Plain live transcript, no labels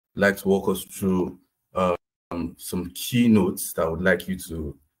like to walk us through some keynotes that I would like you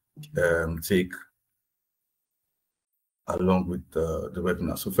to take along with the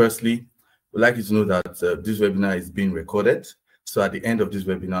webinar. So firstly, we'd like you to know that this webinar is being recorded. So at the end of this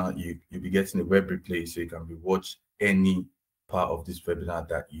webinar, you'll be getting a web replay so you can rewatch any part of this webinar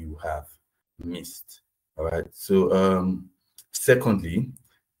that you have missed. All right. So secondly,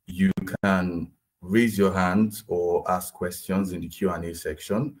 you can raise your hand or ask questions in the Q&A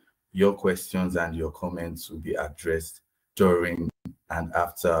section. Your questions and your comments will be addressed during and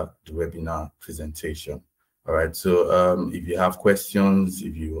after the webinar presentation. All right, so if you have questions,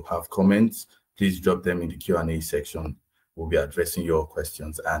 if you have comments, please drop them in the Q&A section. We'll be addressing your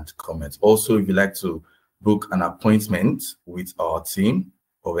questions and comments. Also, if you'd like to book an appointment with our team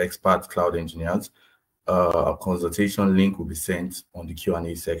of expert cloud engineers, a consultation link will be sent on the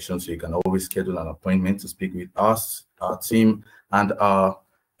Q&A section, so you can always schedule an appointment to speak with us, our team, and our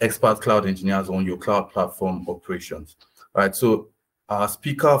expert cloud engineers on your cloud platform operations. All right, so our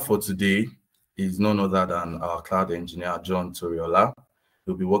speaker for today is none other than our cloud engineer, John Toriola.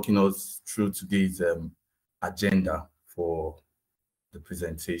 He'll be walking us through today's agenda for the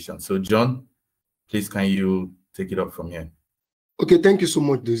presentation. So John, please can you take it up from here? Okay, thank you so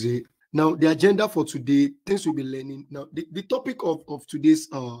much, Dozie. Now, the agenda for today, things we'll be learning. Now, the topic of today's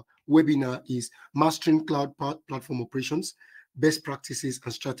webinar is Mastering Cloud Platform Operations, Best Practices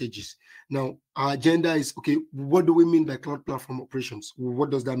and Strategies. Now, our agenda is, okay, what do we mean by cloud platform operations?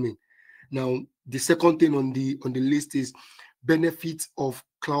 What does that mean? Now, the second thing on the list is benefits of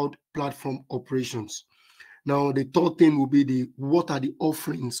cloud platform operations. Now, the third thing will be what are the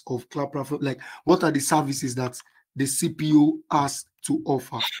offerings of cloud platform, like what are the services that the CPO has to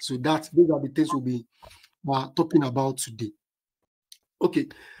offer. So those are the things we'll be talking about today. Okay,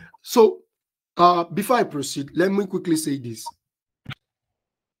 so before I proceed, let me quickly say this.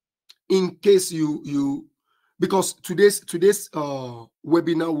 In case because today's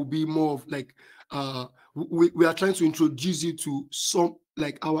webinar will be more of like we are trying to introduce you to some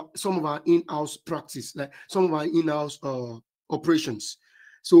of our in-house practice, like some of our in-house operations.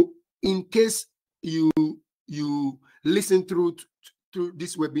 So in case you listen through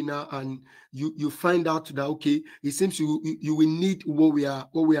this webinar and you find out that, okay, it seems you will need what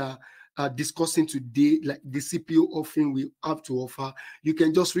we are discussing today, like the CPO offering we have to offer, you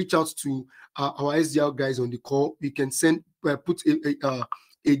can just reach out to our SDR guys on the call. You can put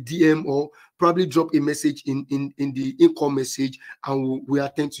a DM or probably drop a message in the in-call message, and we'll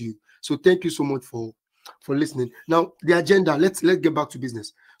attend to you. So thank you so much for listening. Now, the agenda, let's get back to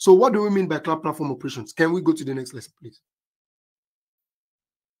business. So what do we mean by cloud platform operations? Can we go to the next lesson, please?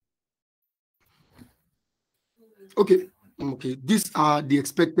 Okay, these are the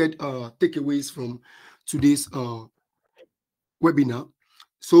expected takeaways from today's webinar.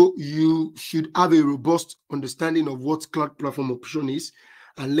 So you should have a robust understanding of what cloud platform operation is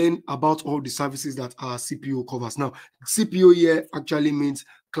and learn about all the services that our CPO covers. Now, CPO here actually means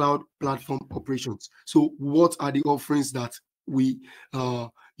cloud platform operations. So what are the offerings that what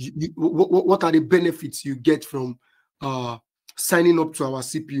are the benefits you get from signing up to our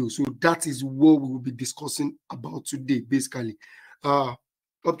CPO? So that is what we will be discussing about today, basically. Up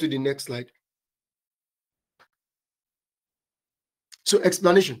to the next slide. So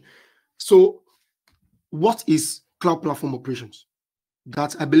explanation. So what is cloud platform operations?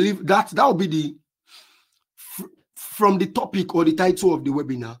 That I believe that will be from the topic or the title of the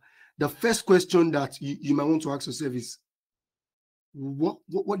webinar. The first question that you might want to ask yourself is, what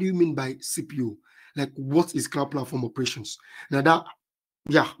do you mean by CPO? Like, what is cloud platform operations? Now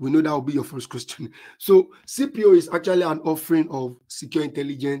we know that will be your first question. So CPO is actually an offering of secure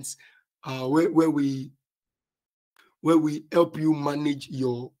intelligence where we help you manage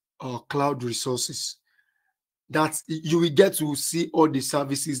your cloud resources. That you will get to see all the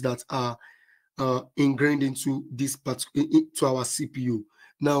services that are ingrained into this part, to our CPU.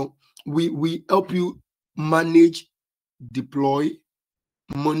 Now, we help you manage, deploy,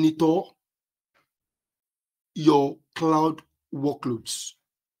 monitor your cloud workloads.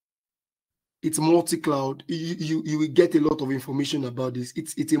 It's multi-cloud. You will get a lot of information about this.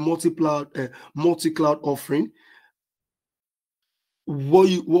 It's a multi-cloud offering.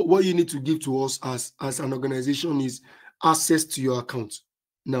 What you need to give to us as an organization is access to your account.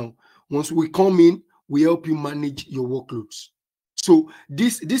 Now, once we come in, we help you manage your workloads. So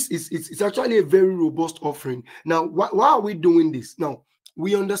it's actually a very robust offering. Now, why are we doing this? Now,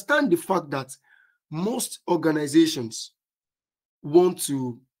 we understand the fact that most organizations want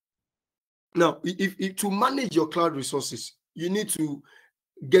to, if to manage your cloud resources, you need to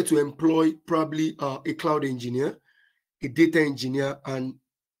get to employ probably a cloud engineer, a data engineer, and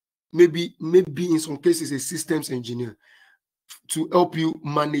maybe in some cases a systems engineer to help you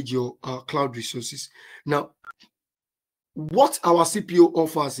manage your cloud resources. Now, what our CPO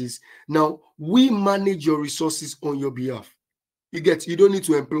offers is, now we manage your resources on your behalf. You don't need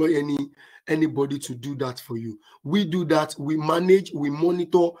to employ anybody to do that for you. We do that. We manage, we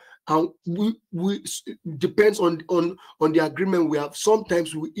monitor, and we depends on the agreement we have.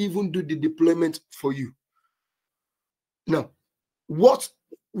 Sometimes we even do the deployment for you. Now, what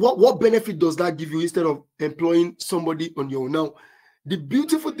benefit does that give you instead of employing somebody on your own? Now, the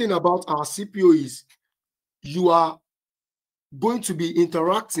beautiful thing about our CPO is you are going to be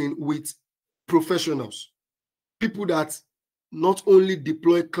interacting with professionals, people that not only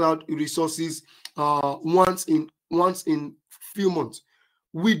deploy cloud resources once in few months.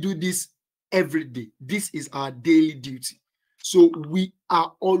 We do this every day. This is our daily duty. So we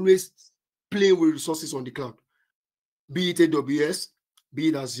are always playing with resources on the cloud, be it AWS, be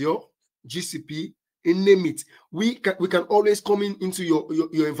it Azure, GCP, and name it. We can always come into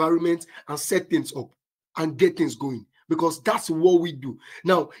your environment and set things up and get things going, because that's what we do.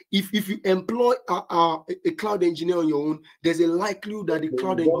 Now, if you employ a cloud engineer on your own, there's a likelihood that the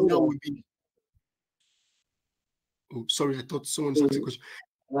cloud engineer will be. Oh, sorry, I thought someone asked a question.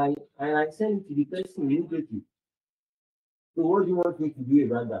 I sent to the person immediately. So what do you want me to do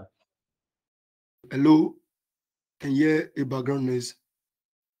about that? Hello, can you hear a background noise?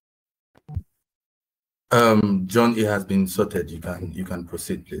 John, it has been sorted. You can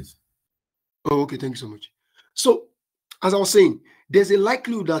proceed, please. Oh, okay, thank you so much. So, as I was saying, there's a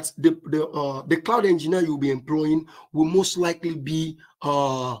likelihood that the cloud engineer you'll be employing will most likely be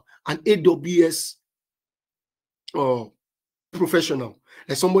an AWS professional,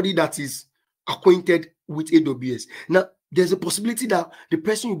 like somebody that is acquainted with AWS. Now, there's a possibility that the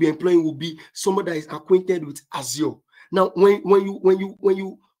person you'll be employing will be somebody that is acquainted with Azure. Now, when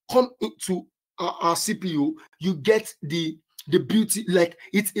you come into our CPU, you get the beauty, like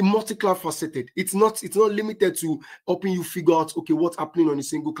it's a multi-cloud faceted. It's not limited to helping you figure out, okay, what's happening on a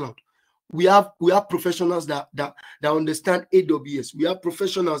single cloud. We have professionals that understand AWS. We have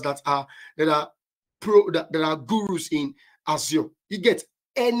professionals that are gurus in Azure. You get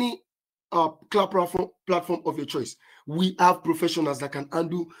any cloud platform of your choice. We have professionals that can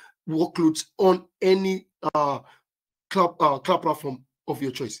handle workloads on any cloud platform of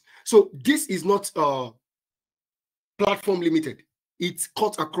your choice. So this is not platform limited. It's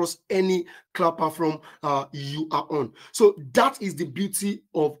cut across any cloud platform you are on. So that is the beauty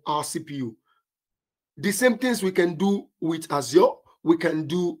of our CPU. The same things we can do with Azure, we can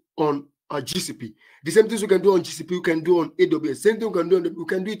do on GCP. The same things we can do on GCP, we can do on AWS. Same thing we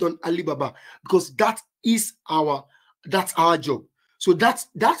can do it on Alibaba, because that's our job. So that's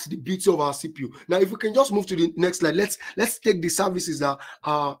the beauty of our CPU. Now, if we can just move to the next slide, let's take the services that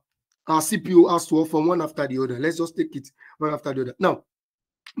our CPU has to offer one after the other. Let's just take it one after the other. Now,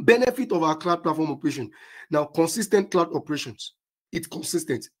 benefit of our cloud platform operation. Now, consistent cloud operations. It's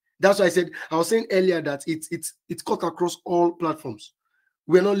consistent. That's why I was saying earlier that it's cut across all platforms.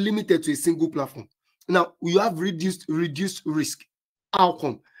 We're not limited to a single platform. Now, you have reduced risk. How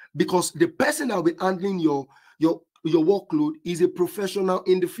come? Because the person that will be handling your workload is a professional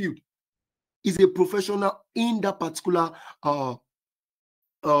in the field. Is a professional in that particular on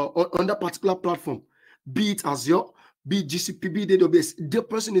that particular platform, be it Azure, be it GCP, be it AWS. The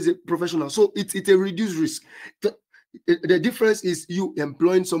person is a professional, so it's a reduced risk. The difference is you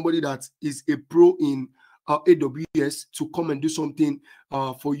employing somebody that is a pro in AWS to come and do something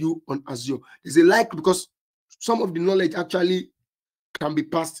for you on Azure. There's a because some of the knowledge actually can be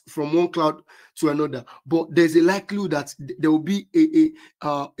passed from one cloud to another, but there's a likelihood that there will be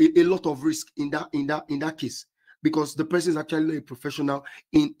a lot of risk in that case, because the person is actually a professional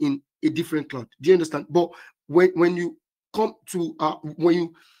in a different cloud. Do you understand? But when you come to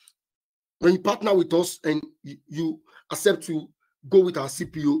when you partner with us and you accept to go with our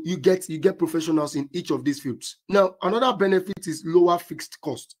CPU, you get professionals in each of these fields. Now, another benefit is lower fixed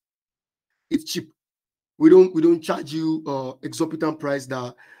cost. It's cheap. We don't charge you exorbitant price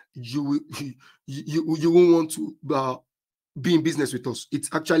that you won't want to be in business with us. It's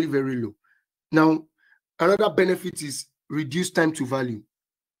actually very low. Now, another benefit is reduced time to value.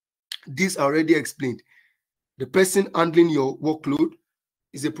 This I already explained. The person handling your workload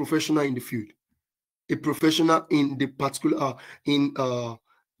is a professional in the field, a professional in the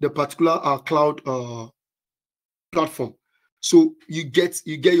particular cloud platform. So you get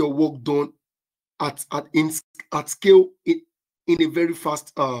your work done at scale in a very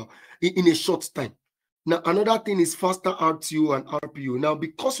fast in a short time. Now, another thing is faster RTO and RPO. Now,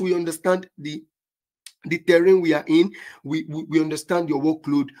 because we understand the the terrain we are in. We understand your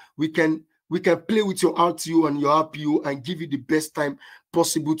workload. We can play with your RTO and your RPO and give you the best time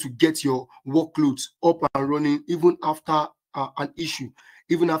possible to get your workloads up and running, even after an issue,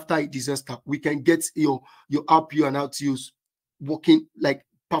 even after a disaster. We can get your RPO and RTOs working like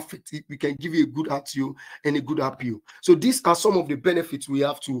perfect. We can give you a good RTO and a good RPO. So these are some of the benefits we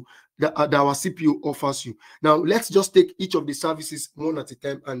have to that our CPU offers you. Now let's just take each of the services one at a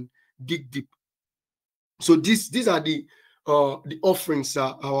time and dig deep. So these are the offerings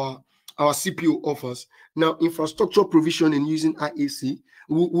our CPU offers. Now, infrastructure provisioning using IAC.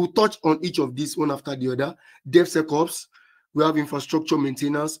 We'll touch on each of these one after the other. DevSecOps. We have infrastructure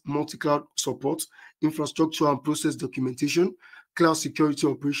maintenance, multi-cloud support, infrastructure and process documentation, cloud security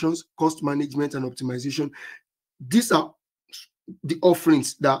operations, cost management and optimization. These are the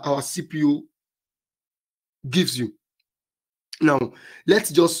offerings that our CPU gives you. Now, let's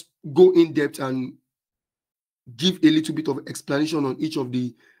just go in depth and give a little bit of explanation on each of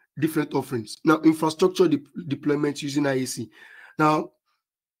the different offerings. Now, infrastructure deployment using IAC. Now,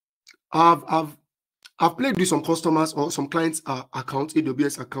 I've played with some customers or some clients' accounts,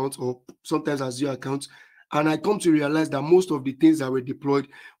 AWS accounts, or sometimes Azure accounts, and I come to realize that most of the things that were deployed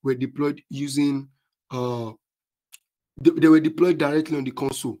using they were deployed directly on the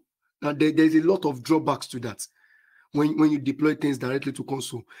console. Now, there's a lot of drawbacks to that when you deploy things directly to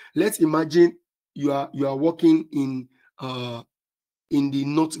console. Let's imagine you are working in the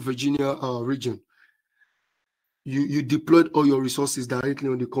North Virginia region. You deployed all your resources directly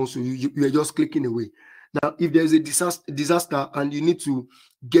on the console. You are just clicking away. Now, if there's a disaster and you need to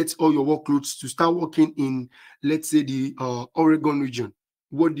get all your workloads to start working in, let's say, the Oregon region,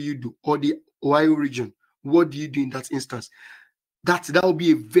 what do you do? Or the Ohio region, what do you do in that instance? That will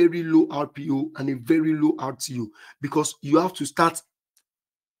be a very low RPO and a very low RTO, because you have to start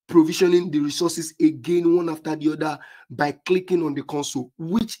provisioning the resources again one after the other by clicking on the console,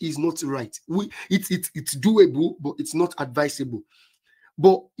 which is not right. It's doable, but it's not advisable.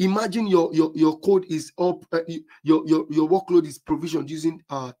 But imagine your code is up, your workload is provisioned using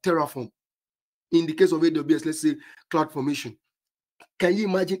Terraform. In the case of AWS, let's say CloudFormation. Can you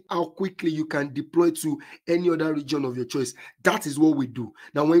imagine how quickly you can deploy to any other region of your choice? That is what we do.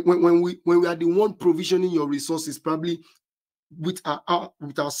 Now, when we are the one provisioning your resources, probably with our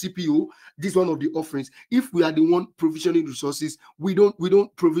CPU, this is one of the offerings. If we are the one provisioning resources, we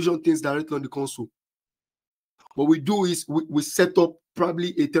don't provision things directly on the console. What we do is we set up probably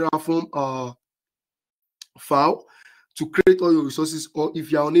a Terraform file to create all your resources, or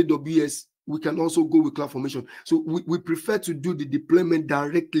if you're on AWS, we can also go with CloudFormation. So we prefer to do the deployment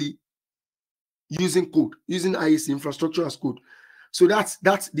directly using code, using IAC, infrastructure as code. So that's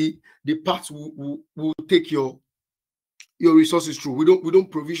the part we'll take your resources through. We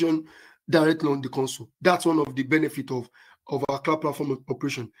don't provision directly on the console. That's one of the benefits of our cloud platform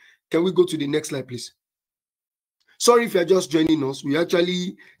operation. Can we go to the next slide, please? Sorry if you're just joining us. We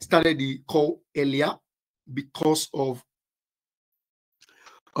actually started the call earlier because of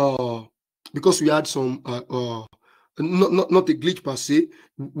because we had some not a glitch per se.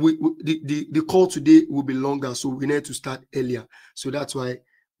 The call today will be longer, so we need to start earlier. So that's why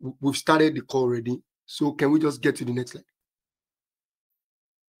we've started the call already. So can we just get to the next slide?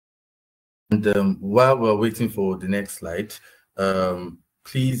 And while we're waiting for the next slide,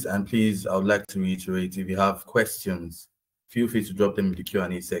 please, I would like to reiterate, if you have questions, feel free to drop them in the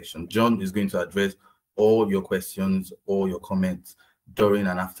Q&A section. John is going to address all your questions, all your comments during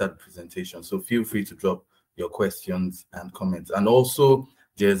and after the presentation. So feel free to drop your questions and comments. And also,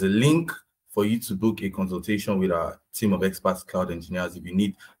 there's a link for you to book a consultation with our team of experts, cloud engineers, if you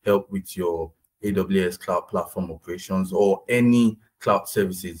need help with your AWS cloud platform operations or any cloud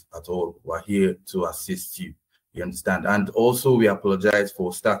services at all. We're here to assist you. You understand? And also, we apologize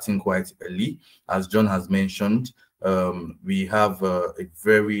for starting quite early. As John has mentioned, we have a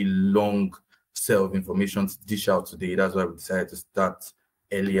very long set of information to dish out today. That's why we decided to start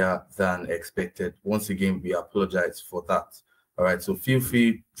earlier than expected. Once again, we apologize for that. All right, so feel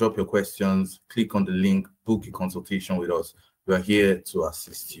free, drop your questions, click on the link, book a consultation with us. We are here to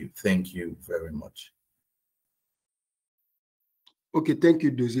assist you. Thank you very much. Okay, thank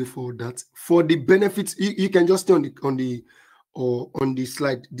you, Dozie, for that. For the benefits, you can just stay on the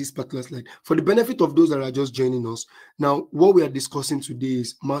slide, this particular slide. For the benefit of those that are just joining us, now what we are discussing today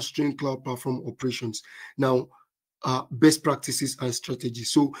is mastering cloud platform operations. Now, best practices and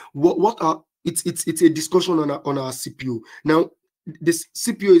strategies. So what are it's a discussion on our CPU. Now, this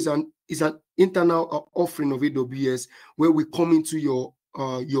CPU is an internal offering of AWS where we come into your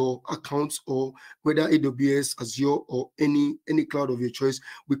your accounts, or whether AWS, Azure, or any cloud of your choice.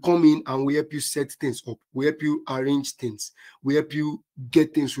 We come in and we help you set things up. We help you arrange things. We help you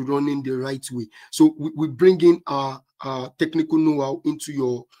get things running the right way. So we bring in our technical know-how into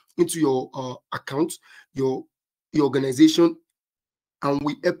your account, your organization, and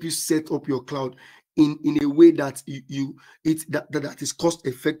we help you set up your cloud in a way that that is cost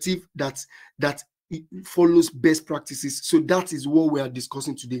effective, that it follows best practices. So that is what we are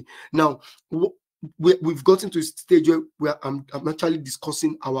discussing today. Now, we've gotten to a stage where I'm actually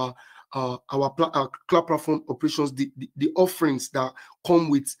discussing our cloud platform operations, the offerings that come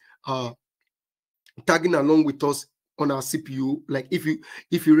with tagging along with us on our CPU. Like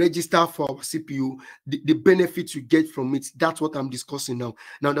if you register for our CPU, the benefits you get from it, that's what I'm discussing now.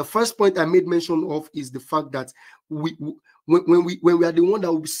 Now, the first point I made mention of is the fact that when we are the one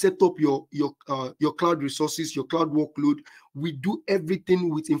that will set up your cloud resources, your cloud workload, we do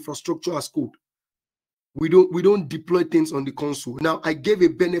everything with infrastructure as code. We don't deploy things on the console. Now, I gave a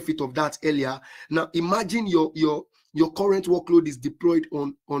benefit of that earlier. Now, imagine your current workload is deployed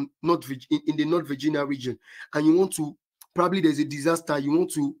in the North Virginia region, and you want to, probably there's a disaster, you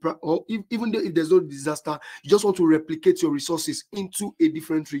want to, or even though if there's no disaster, you just want to replicate your resources into a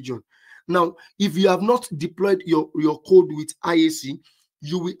different region. Now, if you have not deployed your code with IAC,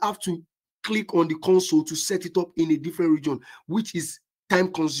 you will have to click on the console to set it up in a different region, which is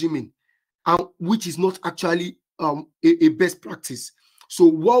time consuming, and which is not actually a best practice. So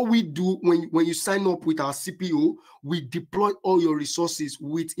what we do when you sign up with our CPO, we deploy all your resources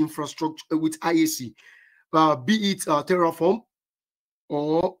with infrastructure, with IAC, be it Terraform,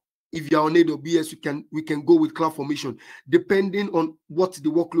 or if you're on AWS, we can go with CloudFormation, depending on what the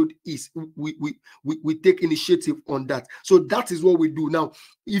workload is. We take initiative on that. So that is what we do. Now,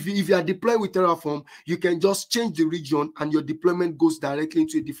 if you are deploying with Terraform, you can just change the region and your deployment goes directly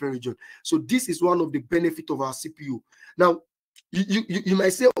into a different region. So this is one of the benefits of our CPU. Now, you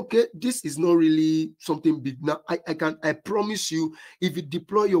might say, okay, this is not really something big. Now, I promise you, if you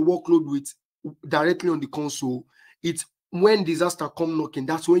deploy your workload with directly on the console, it's when disaster come knocking,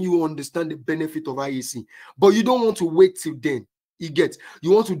 that's when you understand the benefit of IAC. But you don't want to wait till then. You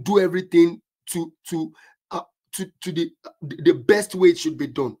want to do everything to the best way it should be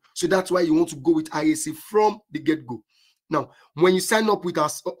done. So that's why you want to go with IAC from the get-go. Now, when you sign up with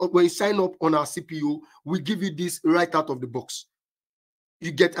us, when you sign up on our CPU, we give you this right out of the box.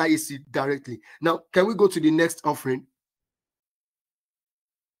 You get IAC directly. Now, can we go to the next offering?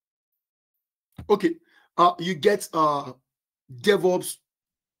 Okay. You get DevOps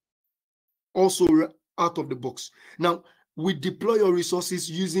also out of the box. Now, we deploy your resources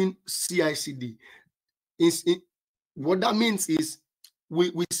using CI/CD. What that means is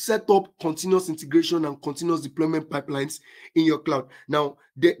we set up continuous integration and continuous deployment pipelines in your cloud. Now,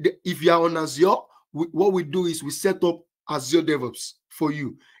 if you are on Azure, what we do is we set up Azure DevOps for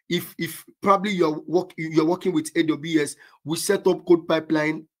you. If probably you're working with AWS, we set up code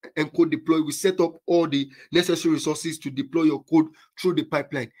pipeline and code deploy. We set up all the necessary resources to deploy your code through the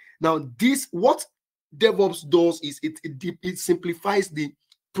pipeline. Now, what DevOps does is it simplifies the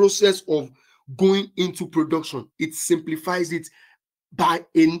process of going into production. It simplifies it by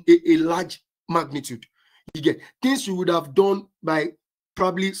a large magnitude. You get things you would have done by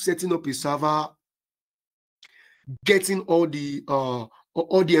probably setting up a server, getting all the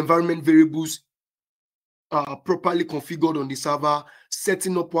environment variables properly configured on the server,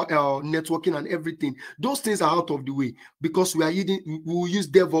 setting up networking and everything. Those things are out of the way because we will use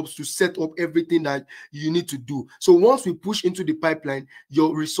DevOps to set up everything that you need to do. So once we push into the pipeline,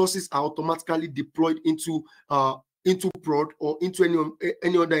 your resources are automatically deployed into prod or into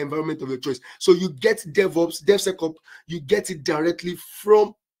any other environment of your choice. So you get DevOps, DevSecOps, you get it directly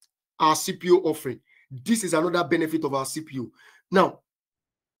from our CPU offering. This is another benefit of our CPU. Now,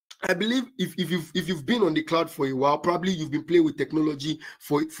 I believe if you've been on the cloud for a while, probably you've been playing with technology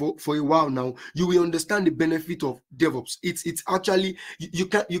for a while now, you will understand the benefit of DevOps. It's actually you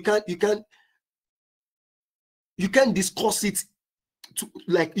can discuss it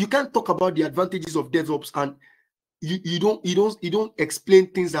you can't talk about the advantages of DevOps and you don't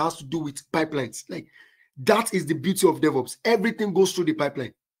explain things that has to do with pipelines. Like, that is the beauty of DevOps. Everything goes through the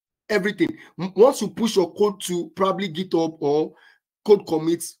pipeline. Everything. Once you push your code to probably GitHub or code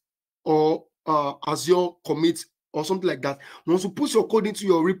commits or Azure commits or something like that, once you put your code into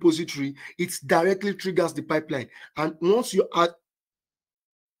your repository, it directly triggers the pipeline. And once you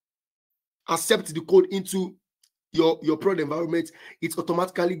accept the code into your prod environment, it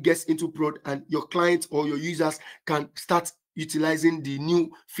automatically gets into prod, and your clients or your users can start utilizing the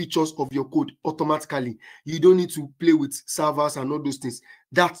new features of your code automatically. You don't need to play with servers and all those things.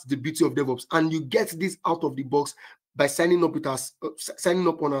 That's the beauty of DevOps, and you get this out of the box by signing up with us, signing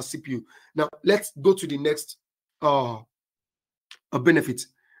up on our CPU. Now let's go to the next benefit.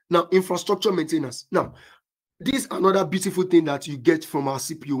 Now, infrastructure maintenance. Now, this is another beautiful thing that you get from our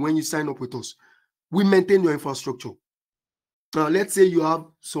CPU when you sign up with us. We maintain your infrastructure. Now, let's say you have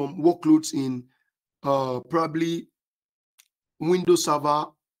some workloads in probably Windows Server,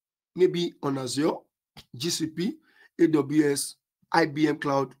 maybe on Azure, GCP, AWS, IBM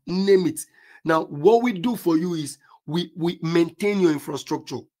Cloud, name it. Now, what we do for you is we maintain your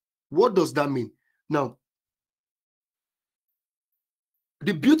infrastructure. What does that mean? Now,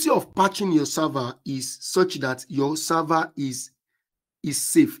 the beauty of patching your server is such that your server is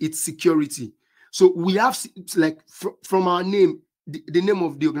safe. It's security. So we have, like, from our name, the name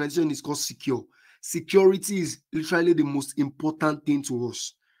of the organization is called Secure. Security is literally the most important thing to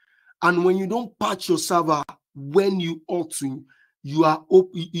us. And when you don't patch your server when you ought to, you are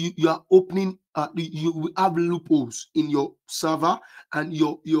opening, you have loopholes in your server, and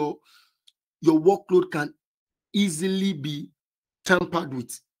your workload can easily be tampered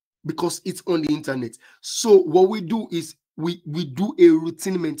with because it's on the internet. So what we do is we do a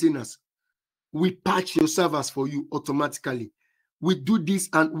routine maintenance. We patch your servers for you automatically. We do this,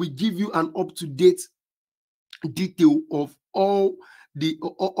 and we give you an up-to-date detail of all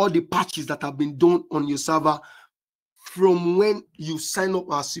the patches that have been done on your server from when you sign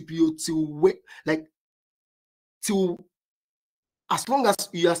up our CPU till as long as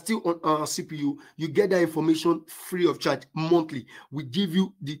you are still on our CPU, you get that information free of charge monthly. We give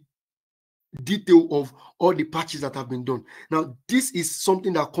you the detail of all the patches that have been done. Now, this is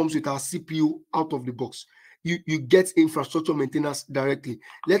something that comes with our CPU out of the box. You get infrastructure maintenance directly.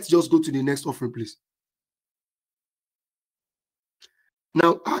 Let's just go to the next offering, please.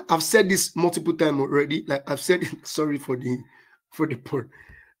 Now, I've said this multiple times already. Like I've said, sorry for the point.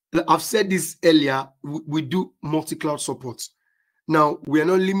 I've said this earlier. We do multi-cloud support. Now, we are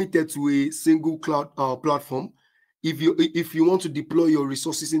not limited to a single cloud platform. If you want to deploy your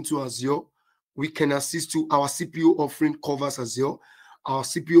resources into Azure, we can assist you. Our CPU offering covers Azure. Our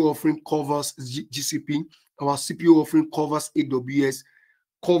CPU offering covers GCP. Our CPU offering covers AWS,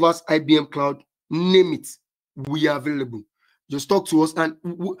 covers IBM Cloud. Name it, we are available. Just talk to us, and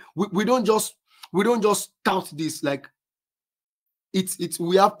we don't just tout this like it's.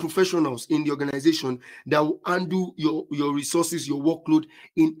 We have professionals in the organization that will handle your resources, your workload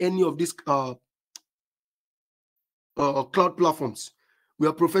in any of these cloud platforms. We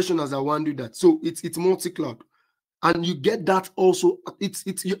are professionals that want to do that. So it's multi-cloud, and you get that also.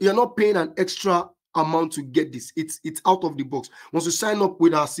 You're not paying an extra amount to get this. It's out of the box. Once you sign up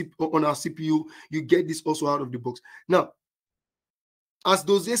with our CPU, you get this also out of the box. Now, as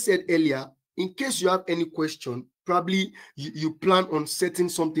Dozie said earlier, in case you have any question, probably you plan on setting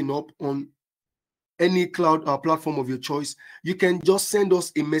something up on any cloud platform of your choice, you can just send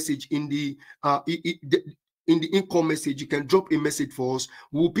us a message in the income message. You can drop a message for us.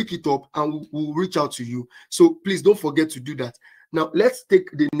 We'll pick it up and we'll reach out to you. So please don't forget to do that. Now, let's take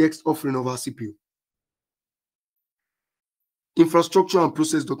the next offering of our CPU. Infrastructure and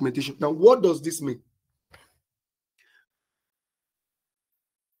process documentation. Now, what does this mean?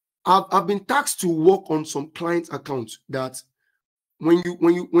 I've been tasked to work on some client accounts that when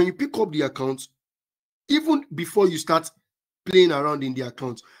you pick up the account, even before you start playing around in the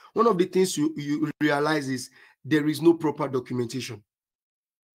account, one of the things you realize is there is no proper documentation.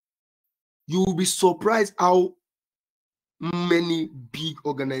 You will be surprised how many big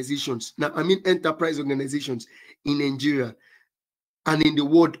organizations, now I mean enterprise organizations in Nigeria and in the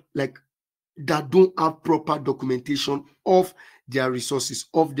world, like, that don't have proper documentation of their resources,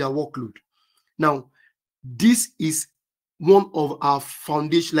 of their workload. Now, this is one of our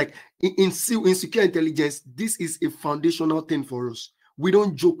foundation, like in secure intelligence, this is a foundational thing for us. We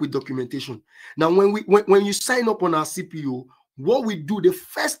don't joke with documentation. Now, when you sign up on our CPU, what we do, the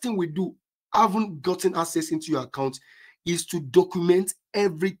first thing we do, haven't gotten access into your account, is to document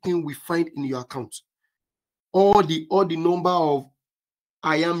everything we find in your account. All the number of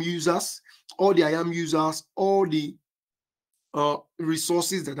IAM users, all the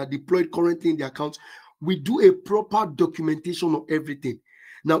resources that are deployed currently in the account. We do a proper documentation of everything.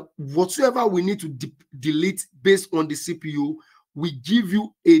 Now, whatsoever we need to delete based on the CPU, we give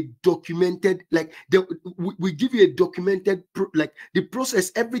you a documented, like we give you a documented, like the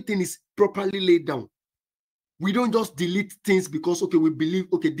process, everything is properly laid down. We don't just delete things because, okay, we believe,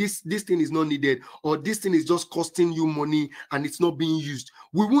 okay, this thing is not needed, or this thing is just costing you money and it's not being used.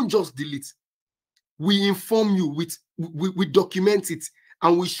 We won't just delete. we inform you, we document it,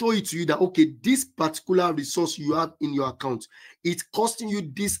 and we show it to you that, okay, this particular resource you have in your account, it's costing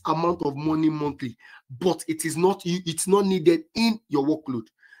you this amount of money monthly, but it's not needed in your workload.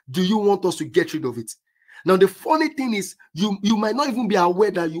 Do you want us to get rid of it? Now, the funny thing is, you might not even be aware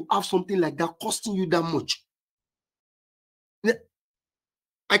that you have something like that costing you that much.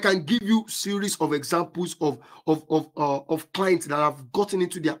 I can give you series of examples of clients that have gotten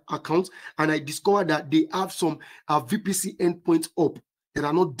into their accounts, and I discovered that they have some VPC endpoints up that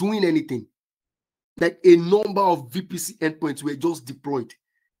are not doing anything. Like a number of VPC endpoints were just deployed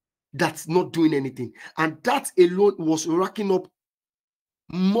that's not doing anything, and that alone was racking up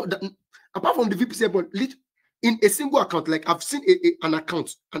more than, apart from the VPC endpoint, in a single account. Like I've seen an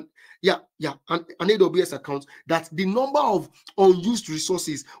account, and an AWS account, that the number of unused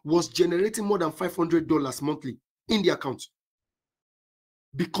resources was generating more than $500 monthly in the account,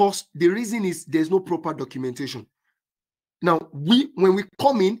 because the reason is there's no proper documentation. Now, when we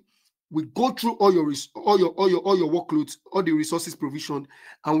come in, we go through all your workloads, all the resources provisioned,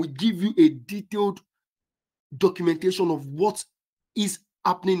 and we give you a detailed documentation of what is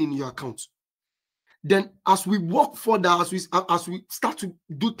happening in your account. Then, as we walk further, as we start to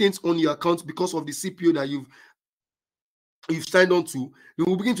do things on your account because of the CPO that you've signed on to, we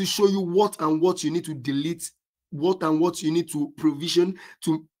will begin to show you what you need to delete, what you need to provision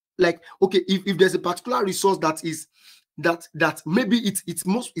to, like, okay, if there's a particular resource that maybe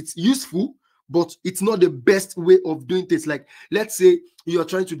it's useful, but it's not the best way of doing things. Like, let's say you're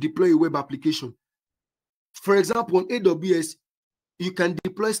trying to deploy a web application. For example, on AWS, you can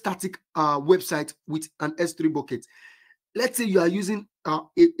deploy static website with an S3 bucket. Let's say you are using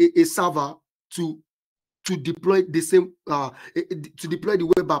a server to deploy the same to deploy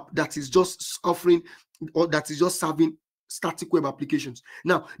the web app that is just offering, or that is just serving static web applications.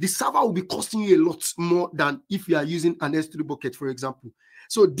 Now, the server will be costing you a lot more than if you are using an S3 bucket, for example.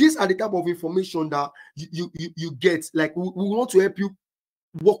 So these are the type of information that you get. Like, we want to help you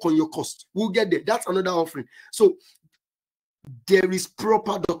work on your cost. We'll get there. That's another offering. So there is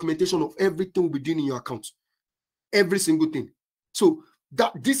proper documentation of everything we'll be doing in your account, every single thing. So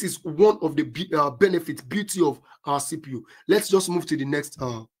this is one of the benefits, beauty of our CPU. Let's just move to the next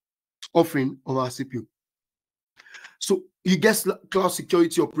offering of our CPU. So you get cloud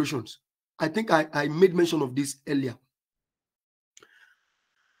security operations. I think I made mention of this earlier.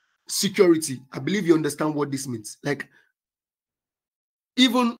 Security. I believe you understand what this means. Like,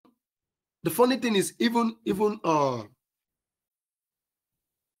 even the funny thing is, even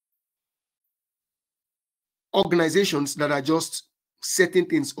organizations that are just setting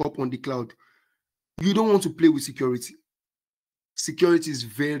things up on the cloud, you don't want to play with security. Security is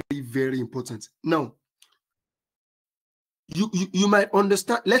very, very important. Now, you might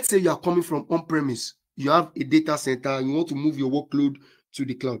understand, let's say you are coming from on-premise, you have a data center, you want to move your workload to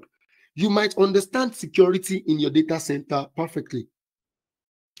the cloud. You might understand security in your data center perfectly,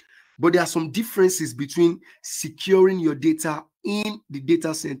 but there are some differences between securing your data in the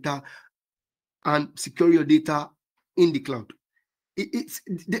data center and secure your data in the cloud.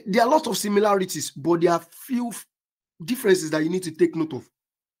 There are a lot of similarities, but there are few differences that you need to take note of.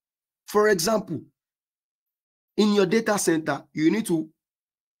 For example, in your data center, you need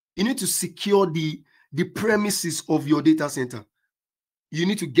to secure the premises of your data center. You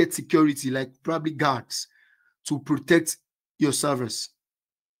need to get security, like probably guards, to protect your servers,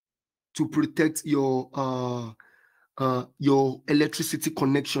 to protect your electricity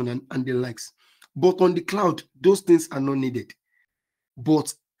connection and the likes. But on the cloud, those things are not needed.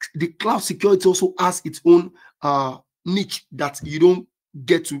 But the cloud security also has its own niche that you don't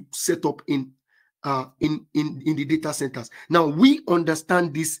get to set up in the data centers. Now, we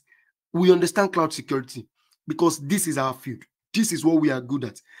understand this. We understand cloud security because this is our field. This is what we are good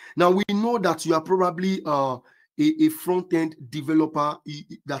at. Now, we know that you are probably a front-end developer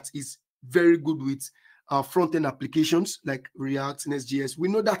that is very good with front-end applications like React, Nest.js. We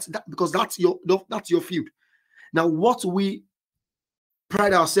know that because that's your field. Now, what we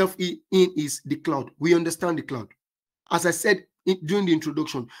pride ourselves in is the cloud. We understand the cloud. As I said during the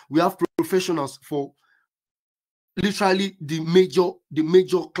introduction, we have professionals for literally the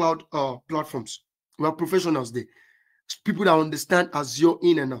major cloud platforms. We have professionals there. People that understand Azure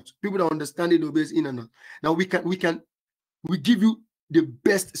in and out. People that understand AWS in and out. Now we give you the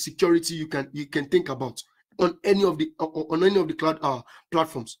best security you can think about on any of the cloud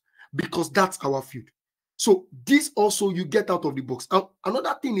platforms, because that's our field. So this also you get out of the box.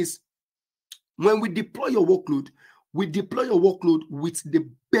 Another thing is, when we deploy your workload, with the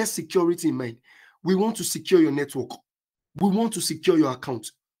best security in mind. We want to secure your network. We want to secure your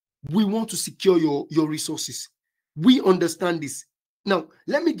account. We want to secure your resources. We understand this. Now,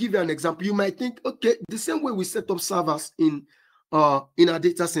 let me give you an example. You might think, okay, the same way we set up servers in our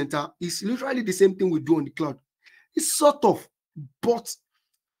data center is literally the same thing we do on the cloud. It's sort of, but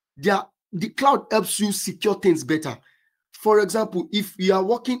the cloud helps you secure things better. For example, if you are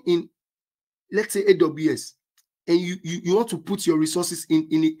working in, let's say, AWS, and you want to put your resources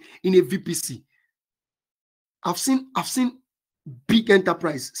in a VPC, I've seen big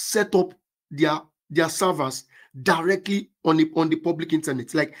enterprise set up their servers directly on the public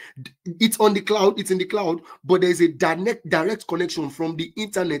internet. Like, it's on the cloud, it's in the cloud, but there's a direct connection from the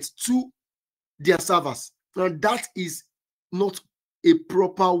internet to their servers. Now, that is not a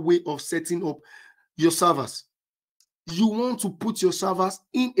proper way of setting up your servers. You want to put your servers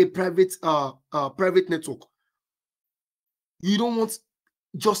in a private network. You don't want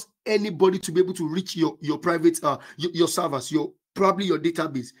just anybody to be able to reach your private your servers, probably your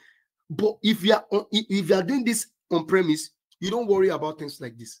database. But if you are doing this on premise, you don't worry about things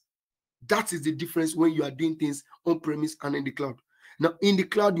like this. That is the difference when you are doing things on premise and in the cloud. Now, in the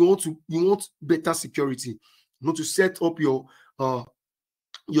cloud, you want better security. You want to set up your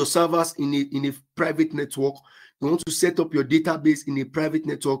servers in a private network. You want to set up your database in a private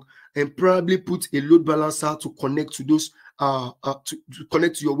network and probably put a load balancer to connect to those to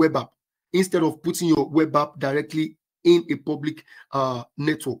connect to your web app, instead of putting your web app directly in a public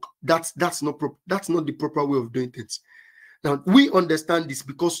network. That's not the proper way of doing things. Now, we understand this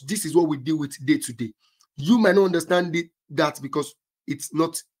because this is what we deal with day to day. You might not understand that because it's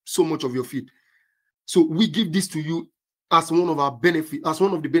not so much of your field. So we give this to you as one of our benefit, as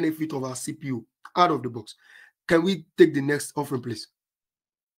one of the benefit of our CPU out of the box. Can we take the next offering, please?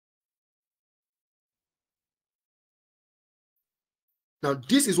 Now,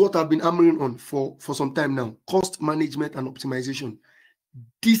 this is what I've been hammering on for some time now: cost management and optimization.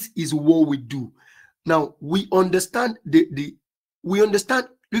 This is what we do. Now, we understand we understand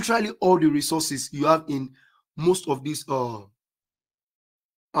literally all the resources you have in most of these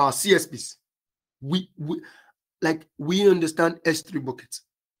CSPs. We understand S3 buckets.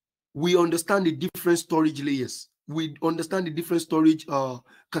 We understand the different storage layers. We understand the different storage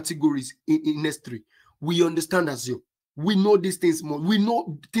categories in S3. We understand Azure. We know these things more. We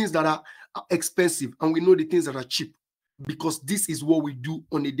know things that are expensive, and we know the things that are cheap, because this is what we do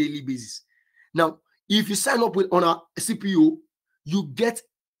on a daily basis. Now, if you sign up on our CPU, you get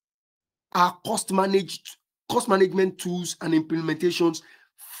our cost management tools and implementations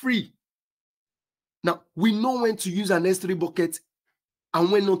free. Now, we know when to use an S3 bucket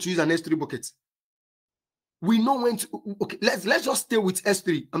and when not to use an S3 bucket. We know when to, okay, let's just stay with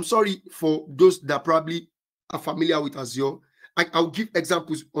S3. I'm sorry for those that probably are familiar with Azure. I'll give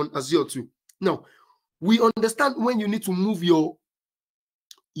examples on Azure too. Now, we understand when you need to move your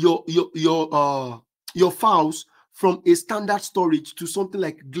files from a standard storage to something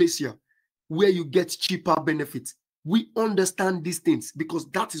like Glacier, where you get cheaper benefits. We understand these things because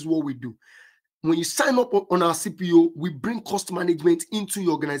that is what we do. When you sign up on our CPU, we bring cost management into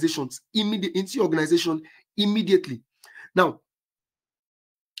your organizations immediately. Now,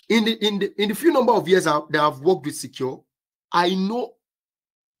 in the few number of years that I've worked with Secure, I know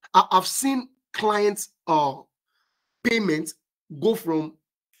I've seen clients payments go from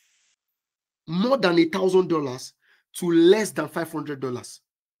more than $1,000 to less than $500.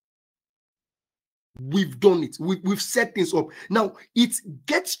 We've done it. We've set things up. Now, it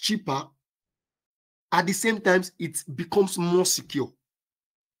gets cheaper. At the same time, it becomes more secure.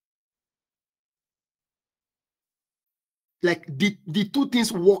 Like the two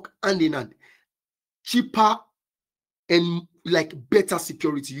things work hand in hand. Cheaper and like better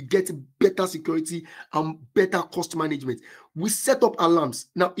security. You get better security and better cost management. We set up alarms.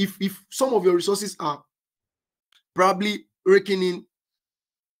 Now, if some of your resources are probably raking in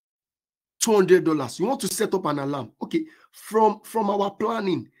 $200, you want to set up an alarm. Okay, from our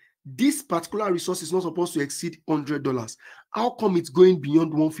planning, this particular resource is not supposed to exceed $100. How come it's going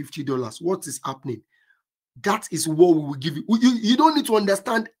beyond $150? What is happening? That is what we will give you. You don't need to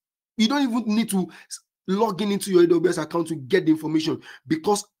understand. You don't even need to log into your AWS account to get the information,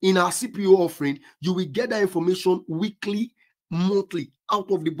 because in our CPU offering, you will get that information weekly, monthly,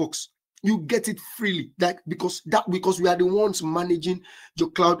 out of the box. You get it freely, because we are the ones managing your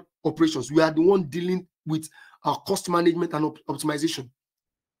cloud operations. We are the one dealing with cost management and optimization.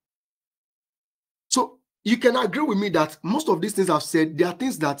 So you can agree with me that most of these things I've said, they are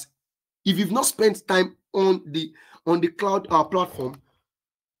things that if you've not spent time on the cloud platform,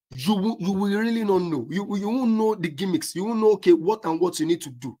 you will really not know. You won't know the gimmicks. You won't know, okay, what you need to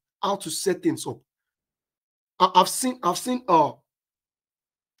do, how to set things up. I've seen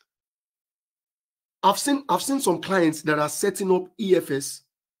I've seen some clients that are setting up EFS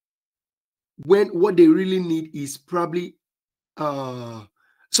when what they really need is probably I've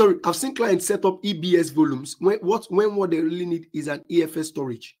seen clients set up EBS volumes when what they really need is an EFS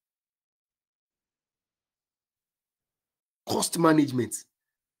storage. Cost management.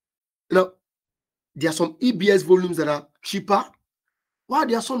 Now, there are some EBS volumes that are cheaper, while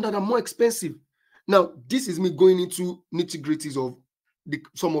there are some that are more expensive. Now, this is me going into nitty-gritties of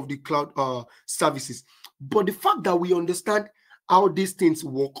some of the cloud services. But the fact that we understand how these things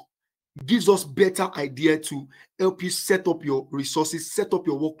work gives us better idea to help you set up your resources, set up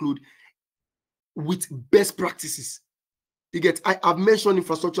your workload with best practices. You get, I've mentioned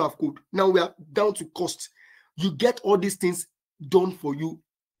infrastructure of code. Now we are down to cost. You get all these things done for you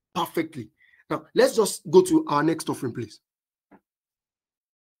perfectly. Now, let's just go to our next offering, please.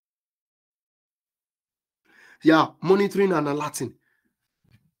 Yeah, monitoring and alerting.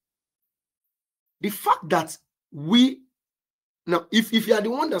 The fact that now, if you are the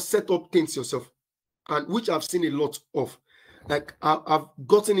one that set up things yourself, and which I've seen a lot of, like I've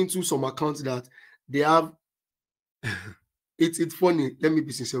gotten into some accounts that they have, it's funny, let me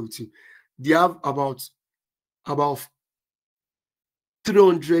be sincere with you. They have about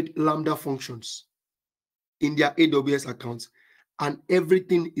 300 Lambda functions in their AWS accounts, and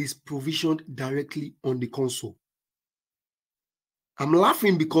everything is provisioned directly on the console. I'm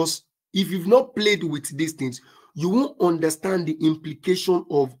laughing because if you've not played with these things, you won't understand the implication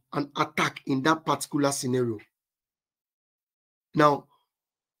of an attack in that particular scenario. Now,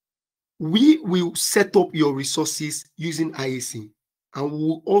 we will set up your resources using IAC, and we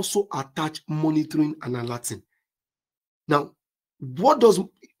will also attach monitoring and alerting. Now, what does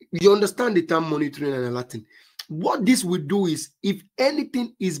you understand the term monitoring and alerting? What this will do is, if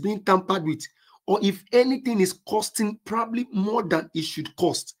anything is being tampered with, or if anything is costing probably more than it should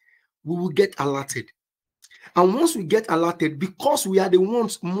cost, we will get alerted. And once we get alerted, because we are the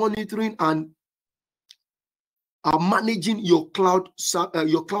ones monitoring and managing your cloud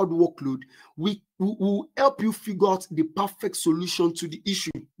workload, we will help you figure out the perfect solution to the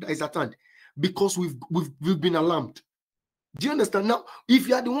issue that is at hand, because we've been alarmed. Do you understand? Now, if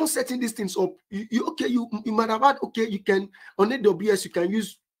you are the one setting these things up, you might have had, okay, you can on AWS, you can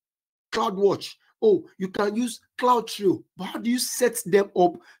use CloudWatch. Oh, you can use CloudTrail. But how do you set them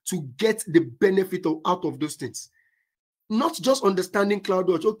up to get the benefit out of those things? Not just understanding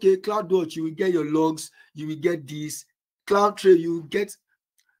CloudWatch. Okay, CloudWatch, you will get your logs, you will get this. CloudTrail, you will get.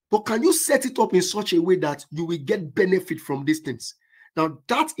 But can you set it up in such a way that you will get benefit from these things? Now,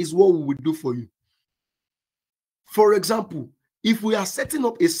 that is what we will do for you. For example, if we are setting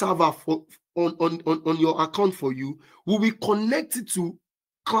up a server on your account for you, we will connect it to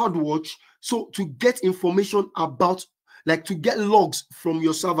CloudWatch, so to get information about, like to get logs from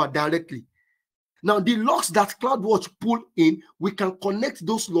your server directly. Now, the logs that CloudWatch pull in, we can connect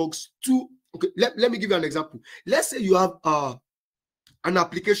those logs to, okay, let me give you an example. Let's say you have an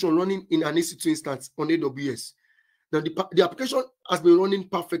application running in an EC2 instance on AWS. Now, the application has been running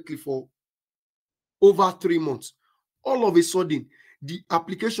perfectly for over 3 months. All of a sudden, the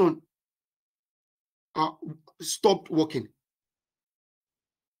application stopped working.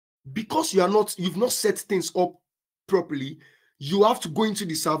 Because you've not set things up properly, you have to go into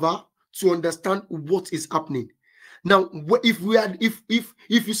the server to understand what is happening. Now,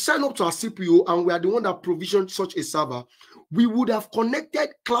 if you sign up to our CPO and we are the one that provisioned such a server, we would have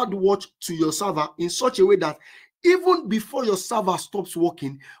connected CloudWatch to your server in such a way that even before your server stops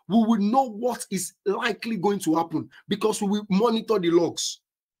working, we will know what is likely going to happen, because we will monitor the logs.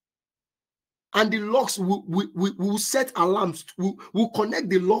 And the logs will set alarms. We'll connect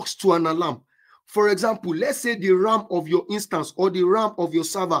the logs to an alarm. For example, let's say the RAM of your instance or the RAM of your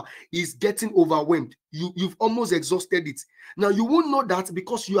server is getting overwhelmed. You've almost exhausted it. Now, you won't know that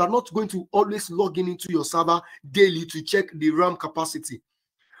because you are not going to always log into your server daily to check the RAM capacity.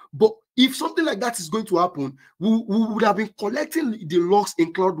 But if something like that is going to happen, we would have been collecting the logs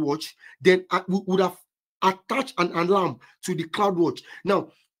in CloudWatch, then we would have attached an alarm to the CloudWatch.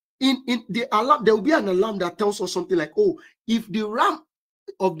 Now, in the alarm, there will be an alarm that tells us something like, oh, if the RAM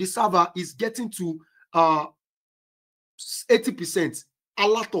of the server is getting to 80%,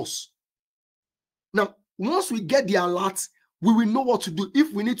 alert us. Now, once we get the alert, we will know what to do.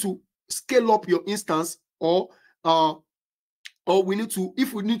 If we need to scale up your instance, or if we need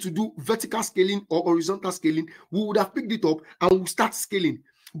to do vertical scaling or horizontal scaling, we would have picked it up and we'll start scaling.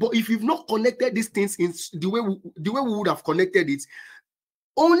 But if you've not connected these things in the way we would have connected it,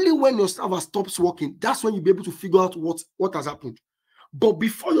 only when your server stops working, that's when you'll be able to figure out what has happened. But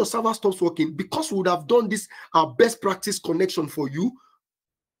before your server stops working, because we would have done this best practice connection for you,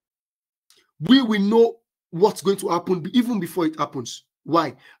 we will know what's going to happen even before it happens.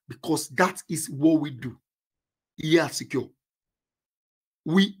 Why? Because that is what we do here at Secure.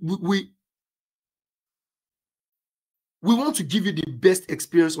 We want to give you the best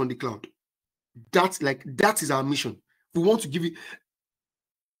experience on the cloud. That is our mission. We want to give you.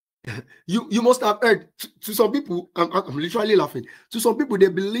 You must have heard to some people. I'm literally laughing. To some people, they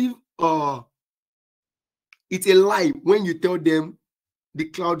believe it's a lie when you tell them the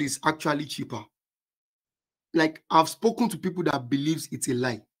cloud is actually cheaper. Like, I've spoken to people that believes it's a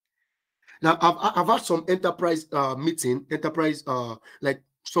lie. Now, I've had some enterprise enterprise like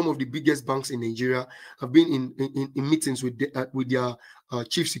some of the biggest banks in Nigeria. Have been in meetings with their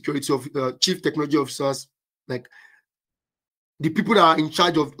chief technology officers, like the people that are in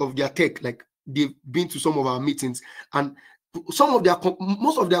charge of their tech. Like, they've been to some of our meetings, and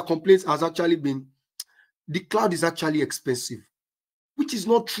most of their complaints has actually been the cloud is actually expensive, which is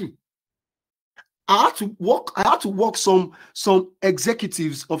not true. I had to walk some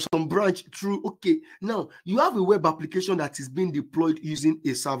executives of some branch through. Okay, now you have a web application that is being deployed using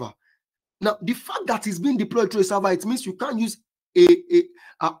a server. Now, the fact that it's being deployed through a server, it means you can't use a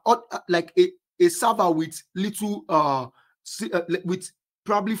server with little with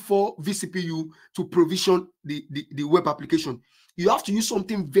probably 4 vCPU to provision the web application. You have to use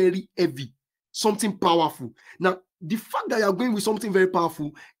something very heavy, something powerful. Now, the fact that you're going with something very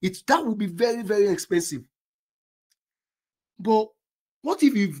powerful, that will be very, very expensive. But what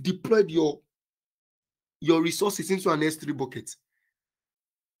if you've deployed your resources into an S3 bucket?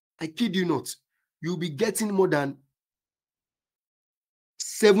 I kid you not, you'll be getting more than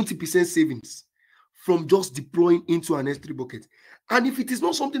 70% savings from just deploying into an S3 bucket. And if it is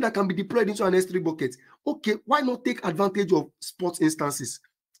not something that can be deployed into an S3 bucket, okay, why not take advantage of spot instances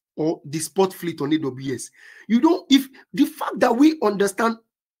or the spot fleet on AWS? If the fact that we understand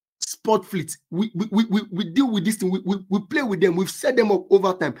spot fleet, we deal with this thing, we play with them, we've set them up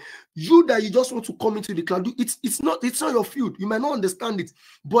over time. You just want to come into the cloud, it's not your field, you might not understand it,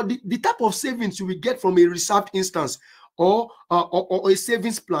 but the type of savings you will get from a reserved instance or a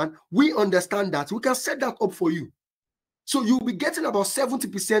savings plan, we understand that. We can set that up for you. So you'll be getting about 70%,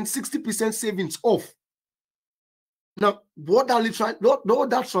 60% savings off. Now, what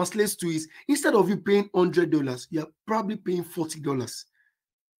that translates to is, instead of you paying $100, you're probably paying $40.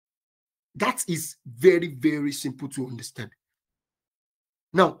 That is very, very simple to understand.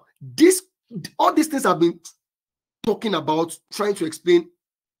 Now, all these things I've been talking about, trying to explain,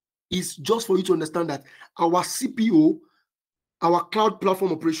 is just for you to understand that our CPO, our cloud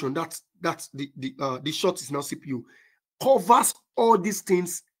platform operation, that's the short is now CPO, covers all these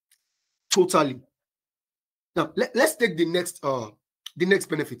things totally. Now, let's take the next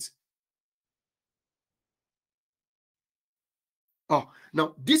benefit.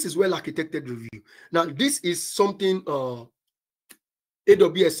 Now this is well architected review. Now, this is something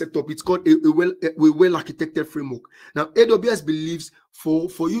AWS set up. It's called a well architected framework. Now, AWS believes for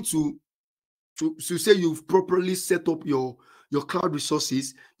you to say you've properly set up your cloud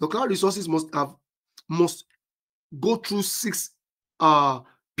resources, must go through 6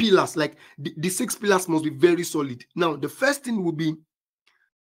 pillars. Like, the 6 pillars must be very solid. Now, the first thing will be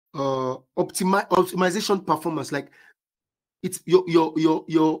optimization performance. Like, it's your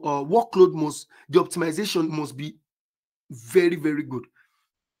workload the optimization must be very, very good.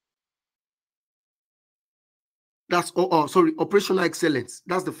 That's operational excellence.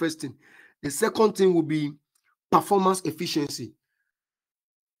 That's the first thing. The second thing will be performance efficiency.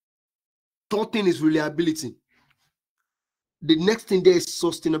 Third thing is reliability. The next thing there is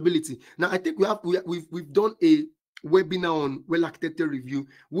sustainability. Now, I think we've done a webinar on well architected review,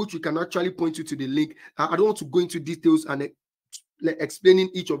 which we can actually point you to the link. I don't want to go into details and explaining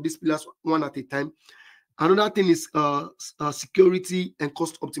each of these pillars one at a time. Another thing is security and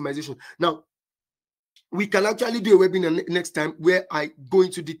cost optimization. Now, we can actually do a webinar next time where I go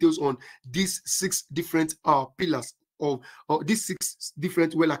into details on these 6 different pillars or these 6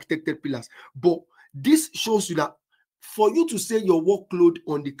 different well architected pillars. But this shows you that for you to say your workload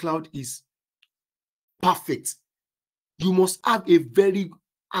on the cloud is perfect, you must have a very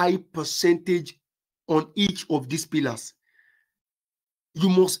high percentage on each of these pillars.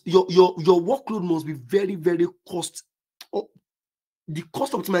 Your workload must be very, very the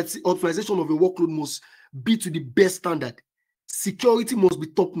cost optimization of your workload must be to the best standard. Security must be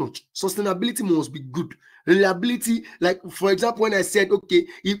top notch. Sustainability must be good. Reliability, like for example, when I said, okay,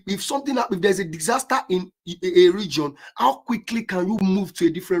 if there's a disaster in a region, how quickly can you move to a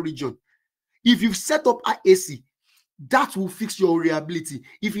different region? If you've set up IAC, that will fix your reliability.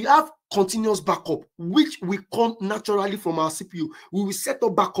 If you have continuous backup, which will come naturally from our CPU, we will set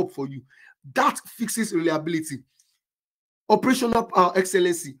up backup for you. That fixes reliability, operational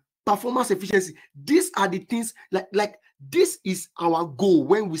excellency, performance efficiency. These are the things like this is our goal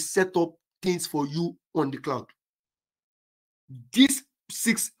when we set up things for you on the cloud. These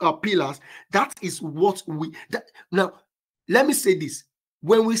 6 pillars, that is what we now let me say this.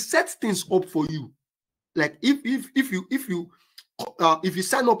 When we set things up for you, like if you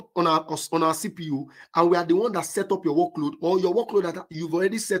sign up on our CPU and we are the one that set up your workload, or your workload that you've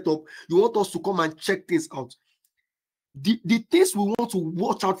already set up, you want us to come and check things out. The things we want to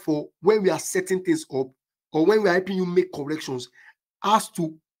watch out for when we are setting things up, or when we are helping you make corrections, has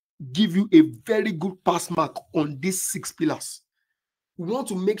to give you a very good pass mark on these 6 pillars. We want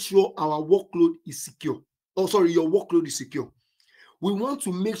to make sure our workload is secure. Oh, sorry, your workload is secure. We want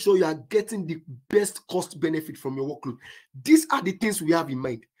to make sure you are getting the best cost benefit from your workload. These are the things we have in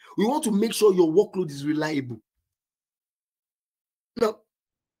mind. We want to make sure your workload is reliable. Now,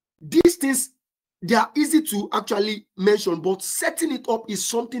 these things, they are easy to actually mention, but setting it up is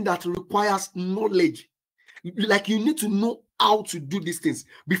something that requires knowledge. Like, you need to know how to do these things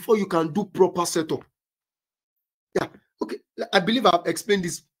before you can do proper setup. Yeah, okay. I believe I've explained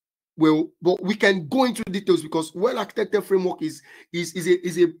this well, but we can go into details because well-architected framework is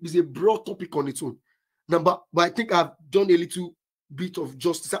a broad topic on its own. Now, but I think I've done a little bit of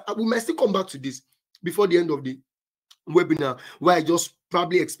justice. We might still come back to this before the end of the webinar, where I just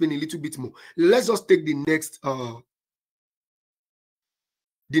probably explain a little bit more. Let's just take the next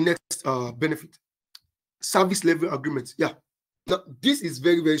benefit. Service level agreements. Yeah. Now, this is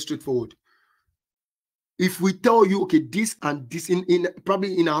very, very straightforward. If we tell you, okay, this and this in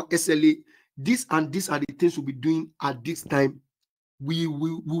probably in our SLA, this and this are the things we'll be doing at this time, we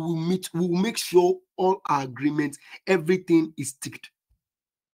will make sure all our agreements, everything is ticked.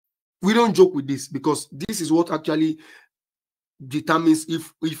 We don't joke with this because this is what actually determins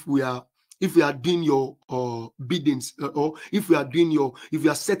if we are doing your biddings, or if we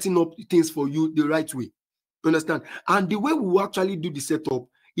are setting up things for you the right way. Understand? And the way we will actually do the setup,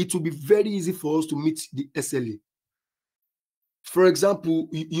 it will be very easy for us to meet the SLA. For example,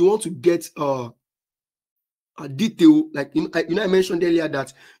 you want to get a detail, like I mentioned earlier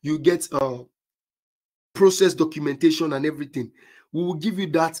that you get process documentation and everything. We will give you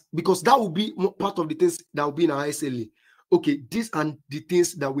that because that will be part of the things that will be in our SLA. Okay, these are the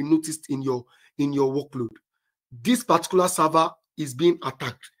things that we noticed in your workload. This particular server is being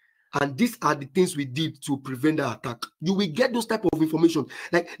attacked, and these are the things we did to prevent the attack. You will get those type of information.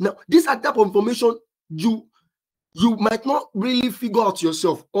 Like now, this type of information you might not really figure out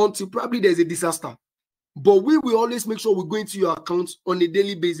yourself until probably there's a disaster. But we will always make sure we go into your account on a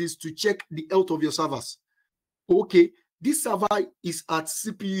daily basis to check the health of your servers. Okay, this server is at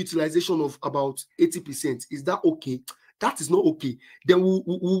CPU utilization of about 80%. Is that okay? That is not okay. Then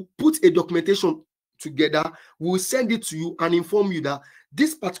we'll put a documentation together. We'll send it to you and inform you that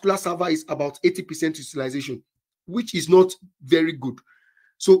this particular server is about 80% utilization, which is not very good.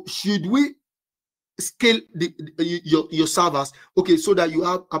 So should we scale your servers? Okay, so that you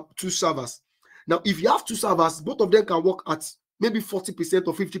have up 2 servers. Now, if you have 2 servers, both of them can work at maybe 40%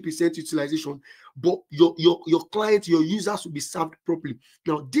 or 50% utilization, but your client, your users will be served properly.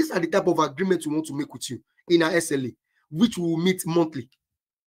 Now, these are the type of agreements we want to make with you in our SLA, which we will meet monthly.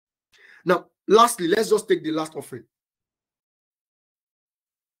 Now, lastly, let's just take the last offering,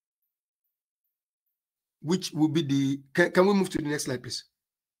 which will be the, can we move to the next slide, please?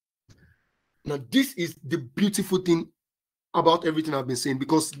 Now, this is the beautiful thing about everything I've been saying,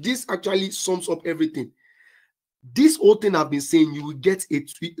 because this actually sums up everything. This whole thing I've been saying, you will get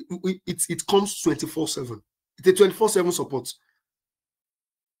it. It comes 24/7. It's a 24/7 support.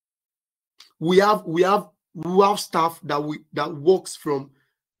 We have staff that works from.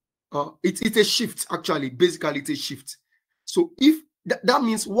 It's a shift actually. Basically, it's a shift. So if that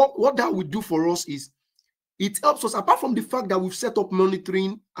means what that would do for us is it helps us, apart from the fact that we've set up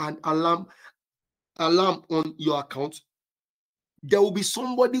monitoring and alarm on your account. There will be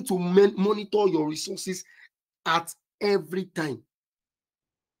somebody to monitor your resources at every time,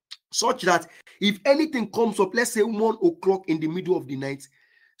 such that if anything comes up, let's say 1 o'clock in the middle of the night,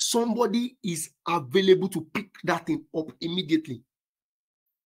 somebody is available to pick that thing up immediately.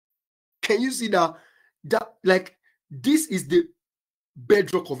 Can you see that like this is the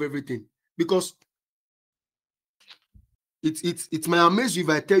bedrock of everything? Because it might amaze you if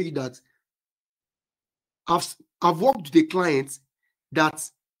I tell you that I've worked with a client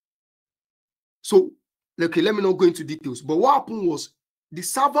that, so okay, let me not go into details, but what happened was the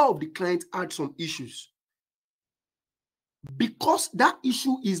server of the client had some issues. Because that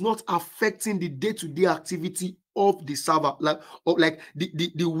issue is not affecting the day-to-day activity of the server, like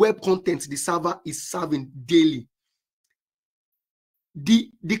the web content the server is serving daily.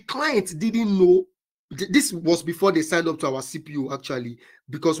 The client didn't know. This was before they signed up to our CPU, actually,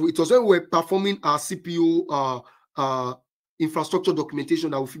 because it was when we were performing our CPU infrastructure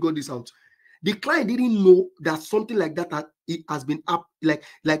documentation that we figured this out. The client didn't know that something like that it has been up, like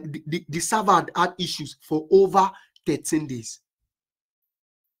the server had issues for over 13 days.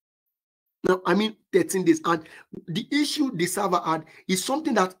 Now, I mean 13 days. And the issue the server had is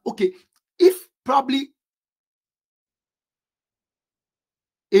something that, okay, if probably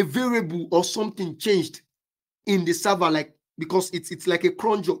a variable or something changed in the server, like, because it's like a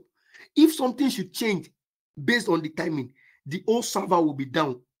cron job. If something should change based on the timing, the whole server will be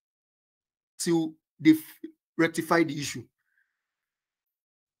down till they rectify the issue.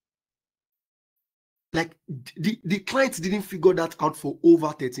 Like, the clients didn't figure that out for over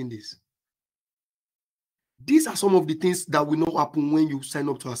 13 days. These are some of the things that will not happen when you sign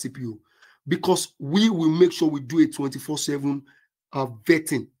up to our CPU, because we will make sure we do a 24/7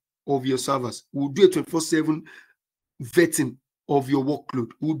 vetting of your servers. We'll do a 24/7 vetting of your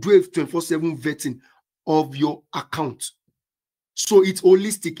workload. We'll do a 24/7 vetting of your account. So it's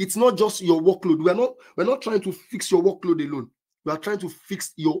holistic. It's not just your workload. We're not trying to fix your workload alone. We are trying to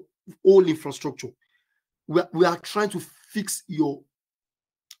fix your whole infrastructure. We are trying to fix your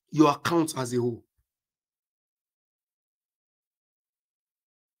account as a whole.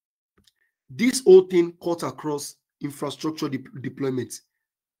 This whole thing cut across infrastructure deployment.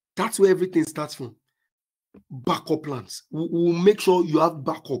 That's where everything starts from. Backup plans. We'll make sure you have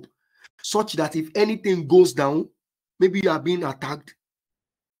backup, such that if anything goes down, maybe you are being attacked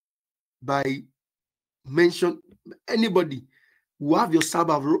by anybody, will have your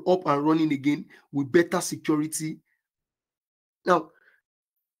server up and running again with better security. Now,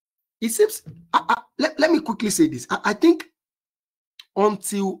 it seems, let me quickly say this. I think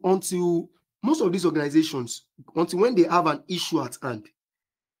until most of these organizations, until when they have an issue at hand,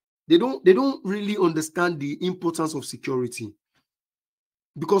 they don't really understand the importance of security.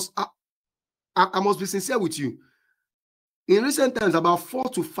 Because I must be sincere with you. In recent times, about 4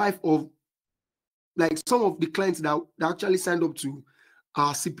 to 5 of, like, some of the clients that actually signed up to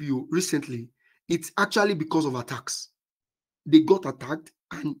our CPU recently, it's actually because of attacks. They got attacked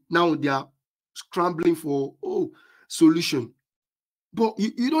and now they are scrambling for solution. But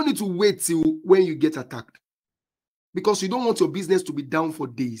you don't need to wait till when you get attacked, because you don't want your business to be down for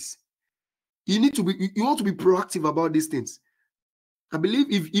days. You want to be proactive about these things. I believe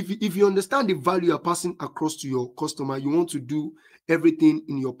if you understand the value you're passing across to your customer, you want to do everything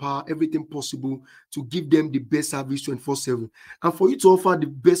in your power, everything possible to give them the best service 24/7. And for you to offer the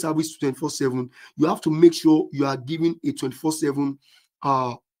best service 24/7, you have to make sure you are giving a 24/7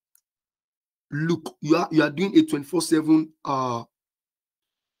 look. You are doing a 24/7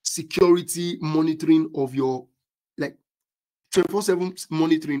 security monitoring of your, like, 24/7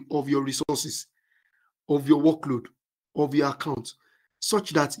 monitoring of your resources, of your workload, of your account,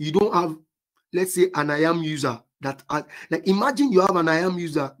 such that you don't have, let's say, an IAM user that, like, imagine you have an IAM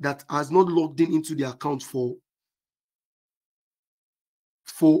user that has not logged into the account for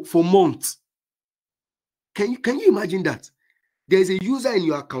months. Can you imagine that? There's a user in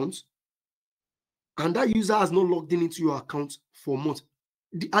your account and that user has not logged into your account for months.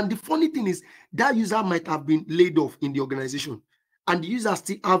 And the funny thing is, that user might have been laid off in the organization and the user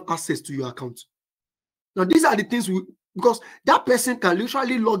still have access to your account. Now, these are the things because that person can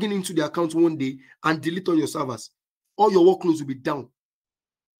literally log into the account one day and delete all your servers. All your workloads will be down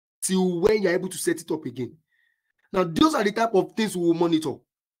till when you're able to set it up again. Now, those are the type of things we will monitor.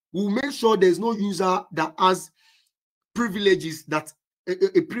 We'll make sure there's no user that has privileges, that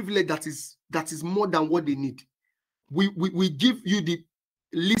a privilege that is more than what they need. We give you the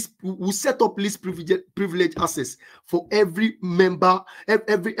list. We set up list privilege access for every member,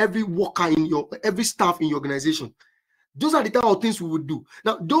 every worker in every staff in your organization. Those are the type of things we would do.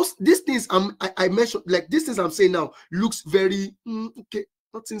 Now, these things I mentioned, like these things I'm saying now, looks very okay,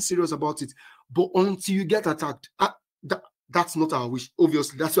 nothing serious about it. But until you get attacked, that's not our wish.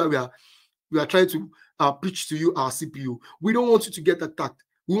 Obviously, that's why we are trying to pitch to you our CPU. We don't want you to get attacked.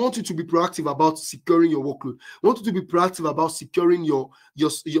 We want you to be proactive about securing your workload. We want you to be proactive about securing your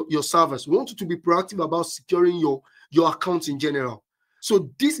servers. We want you to be proactive about securing your accounts in general. So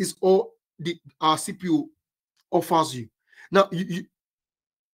this is all our CPU offers you. Now, you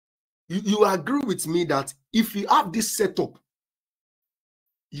agree with me that if you have this setup,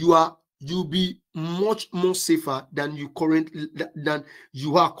 you'll be much more safer than you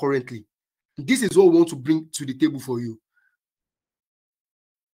are currently. This is what we want to bring to the table for you.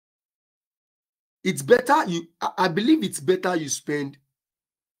 it's better I believe it's better you spend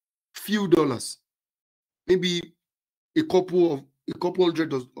few dollars, maybe a couple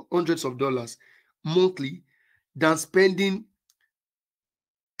hundreds of dollars monthly, than spending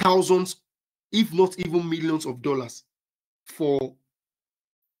thousands, if not even millions of dollars for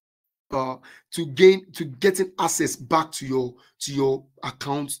to getting access back to your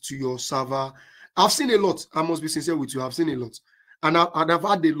account, to your server. I've seen a lot. I must be sincere with you. I've seen a lot, and I've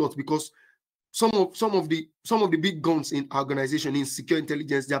had a lot, because some of the big guns in organization, in secure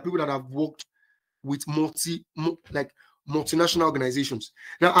intelligence, there are people that have worked with multinational organizations.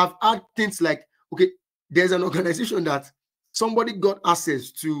 Now, I've had things like, okay, there's an organization that somebody got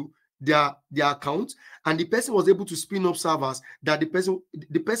access to their account, and the person was able to spin up servers that the person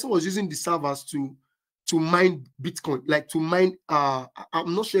was using the servers to mine Bitcoin, like to mine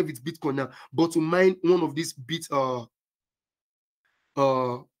I'm not sure if it's Bitcoin now, but to mine one of these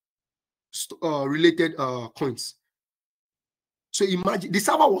related coins. So imagine, the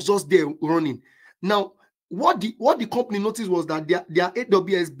server was just there running. Now, what the company noticed was that their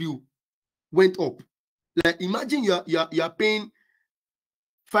AWS bill went up. Like, imagine you're paying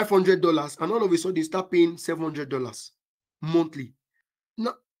 $500, and all of a sudden you start paying $700 monthly.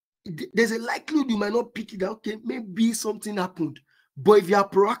 Now, there's a likelihood you might not pick it out. Okay, maybe something happened, but if you are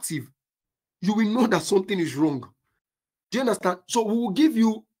proactive, you will know that something is wrong. Do you understand? So we will give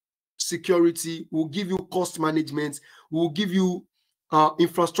you security, we'll give you cost management, we'll give you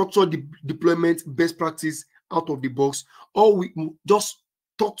infrastructure deployment best practice out of the box. Or we just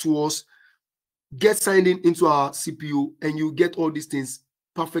talk to us, get signed into our CPU, and you get all these things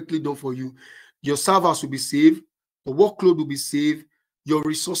perfectly done for you. Your servers will be saved, the workload will be saved, your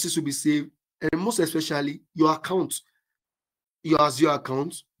resources will be saved, and most especially your account, your Azure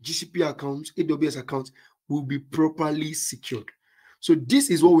account, GCP account, AWS account will be properly secured. So this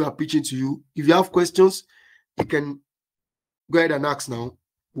is what we are pitching to you. If you have questions, you can go ahead and ask now.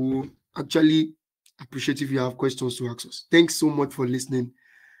 We'll actually appreciate if you have questions to ask us. Thanks so much for listening.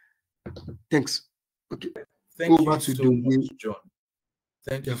 Thanks. Okay. Thank you so much, John.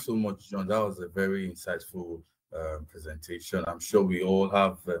 Thank you so much, John. That was a very insightful presentation. I'm sure we all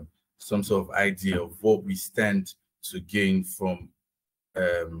have some sort of idea of what we stand to gain from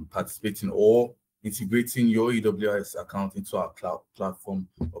participating or integrating your AWS account into our cloud platform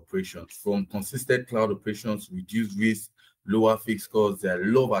operations. From consistent cloud operations, reduced risk, lower fixed costs, there are a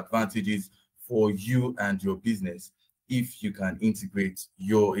lot of advantages for you and your business if you can integrate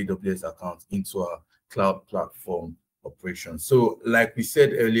your AWS account into our cloud platform operations. So like we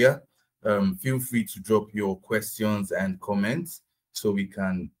said earlier, feel free to drop your questions and comments so we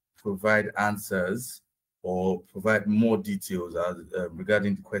can provide answers or provide more details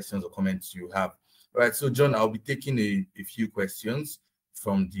regarding the questions or comments you have. All right, so John, I'll be taking a few questions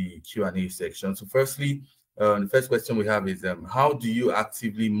from the Q&A section. So firstly, the first question we have is, how do you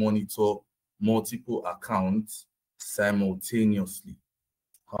actively monitor multiple accounts simultaneously?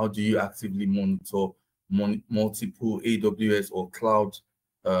 How do you actively monitor multiple AWS or cloud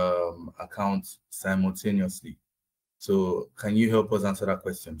accounts simultaneously? So can you help us answer that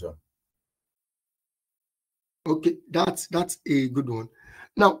question, John? Okay, that's a good one.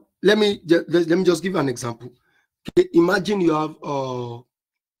 Now, let me just give an example. Okay, imagine you have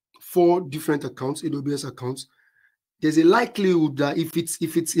 4 different accounts, AWS accounts. There's a likelihood that if it's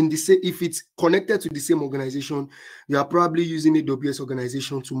connected to the same organization, you are probably using AWS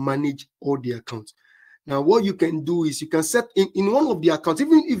organization to manage all the accounts. Now, what you can do is you can set in one of the accounts,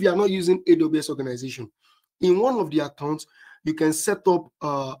 even if you are not using AWS organization, in one of the accounts, you can set up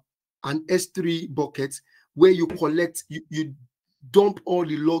an S3 bucket where you collect, you dump all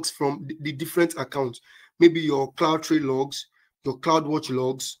the logs from the different accounts. Maybe your CloudTrail logs, your CloudWatch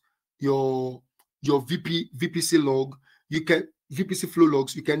logs, your VPC log, you can VPC flow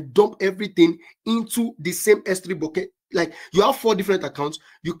logs, you can dump everything into the same S3 bucket. Like, you have 4 different accounts,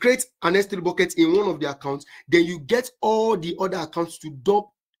 you create an S3 bucket in one of the accounts, then you get all the other accounts to dump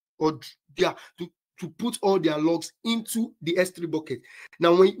or to put all their logs into the S3 bucket.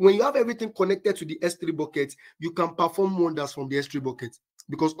 Now, when you have everything connected to the S3 bucket, you can perform wonders from the S3 bucket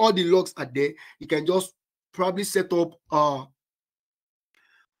because all the logs are there. You can just probably set up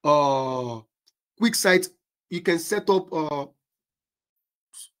quick site. You can set up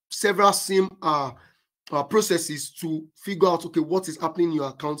several SIM processes to figure out, okay, what is happening in your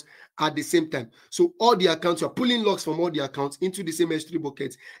account at the same time. So all the accounts, you're pulling logs from all the accounts into the same S3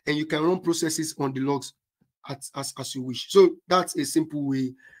 bucket, and you can run processes on the logs as you wish. So that's a simple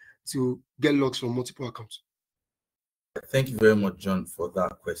way to get logs from multiple accounts. Thank you very much, John, for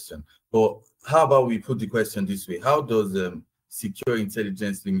that question. But how about we put the question this way? How does Secure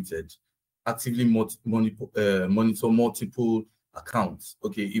Intelligence Limited actively monitor multiple accounts?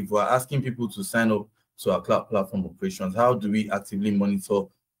 Okay, if we're asking people to sign up to our cloud platform operations, how do we actively monitor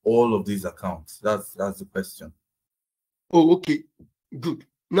all of these accounts? That's the question. Oh, okay, good.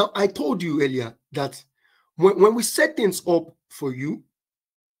 Now, I told you earlier that when we set things up for you,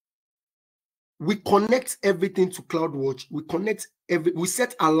 we connect everything to CloudWatch. We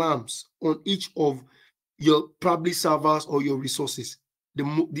set alarms on each of your probably servers or your resources,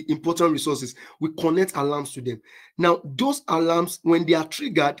 the important resources. We connect alarms to them. Now, those alarms, when they are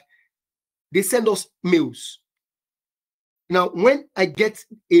triggered, they send us mails. Now, when I get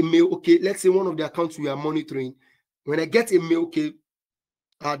a mail, okay, let's say one of the accounts we are monitoring, when I get a mail, okay,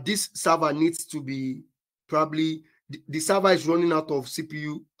 this server needs to be probably the server is running out of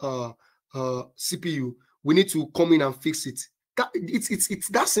CPU. CPU. We need to come in and fix it. It's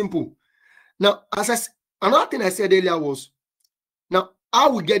that simple. Now, another thing I said earlier was, now I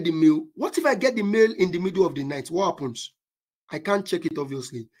will get the mail. What if I get the mail in the middle of the night? What happens? I can't check it,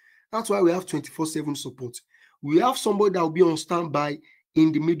 obviously. That's why we have 24/7 support. We have somebody that will be on standby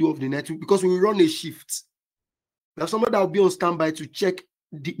in the middle of the night because we run a shift. We have somebody that will be on standby to check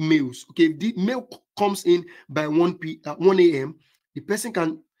the mails. Okay, if the mail comes in by 1 a.m., the person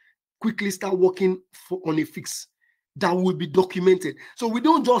can quickly start working on a fix that will be documented. So we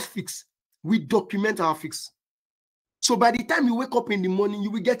don't just fix, we document our fix. So by the time you wake up in the morning, you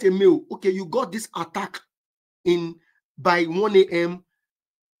will get a mail. Okay, you got this attack by 1 a.m.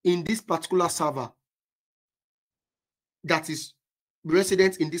 in this particular server that is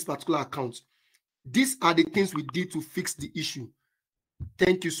resident in this particular account. These are the things we did to fix the issue.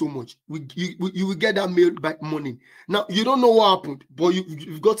 Thank you so much. You will get that mail by morning. Now, you don't know what happened, but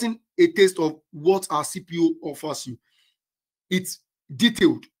you've gotten a taste of what our CPU offers you. It's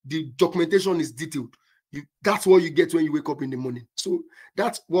detailed. The documentation is detailed. That's what you get when you wake up in the morning. So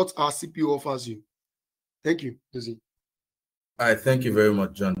that's what our CPU offers you. Thank you, Lizzie. All right, thank you very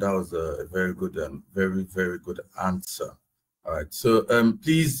much, John. That was a very good, very, very good answer. All right, so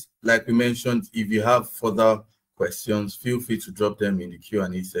please, like we mentioned, if you have further questions, feel free to drop them in the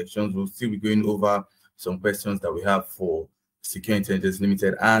Q&A sections. We'll still be going over some questions that we have for Secure Intelligence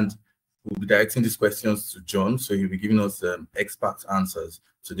Limited, and we'll be directing these questions to John, so he'll be giving us expert answers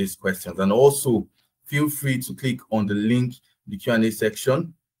to these questions. And also, feel free to click on the link in the Q&A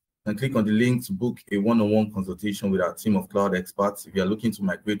section and click on the link to book a one-on-one consultation with our team of cloud experts. If you're looking to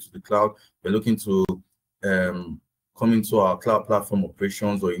migrate to the cloud, you're looking to come into our cloud platform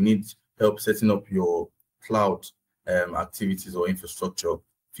operations, or you need help setting up your cloud activities or infrastructure,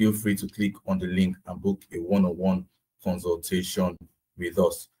 feel free to click on the link and book a one-on-one consultation with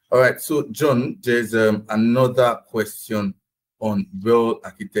us. All right, so John, there's another question on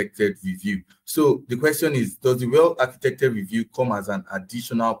well-architected review. So the question is, does the well-architected review come as an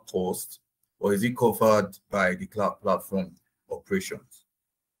additional cost, or is it covered by the cloud platform operations?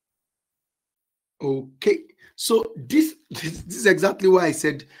 Okay, so this is exactly why I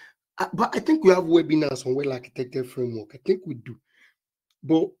said, but I think we have webinars on well-architected framework. I think we do,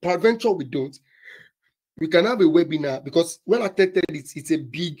 but peradventure we don't. We can have a webinar because well-architected it's a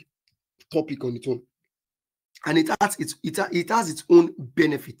big topic on its own, and it has its own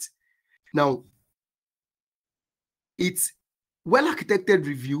benefit. Now, it's well-architected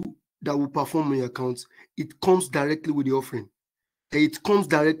review that will perform on your accounts. It comes directly with the offering. It comes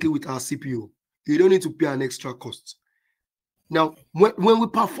directly with our CPU. You don't need to pay an extra cost. Now, when we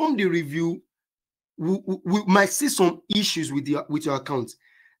perform the review, we might see some issues with your account.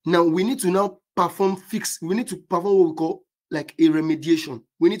 Now, we need to now perform fix. We need to perform what we call like a remediation.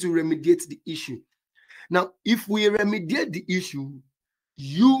 We need to remediate the issue. Now, if we remediate the issue,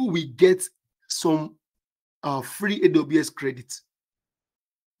 you will get some free AWS credits.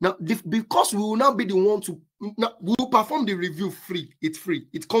 Now, because we will now be the one to, now we will perform the review free. It's free.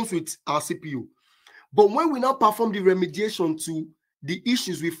 It comes with our CPU. But when we now perform the remediation to the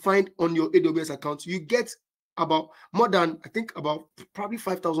issues we find on your AWS account, you get about more than, I think, about probably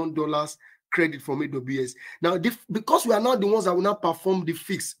 $5,000 credit from AWS. Now, because we are now the ones that will now perform the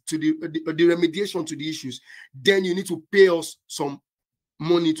fix to the remediation to the issues, then you need to pay us some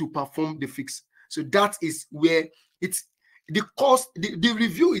money to perform the fix. So that is where it's the cost. The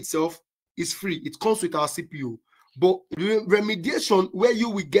review itself is free. It comes with our CPU. But remediation, where you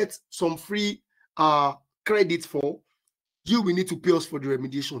will get some free credit for, you will need to pay us for the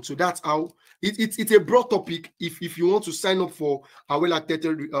remediation. So that's how it's a broad topic. If you want to sign up for a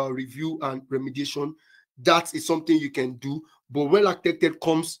well-architected review and remediation, that is something you can do. But well-architected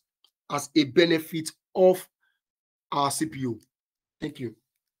comes as a benefit of our CPU. Thank you.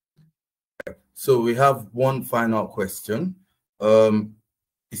 So we have one final question.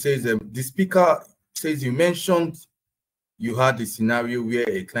 it says the speaker says you mentioned you had a scenario where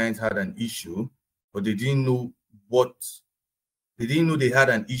a client had an issue, but they didn't know they had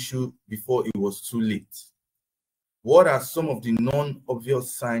an issue before it was too late. What are some of the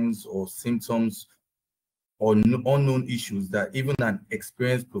non-obvious signs or symptoms or unknown issues that even an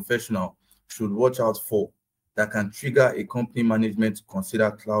experienced professional should watch out for that can trigger a company management to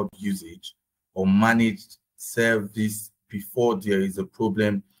consider cloud usage or managed service before there is a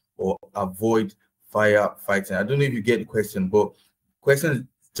problem, or avoid firefighting? I don't know if you get the question, but person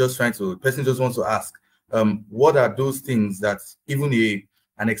just wants to ask, what are those things that even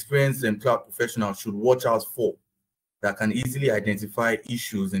an experienced cloud professional should watch out for that can easily identify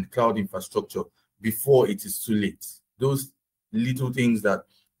issues in cloud infrastructure before it is too late? Those little things that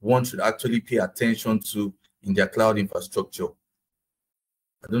one should actually pay attention to in their cloud infrastructure.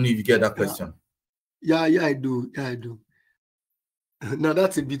 I don't know if you get that question. Yeah, I do. Yeah, I do. Now,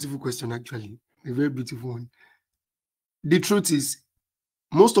 that's a beautiful question, actually. A very beautiful one. The truth is,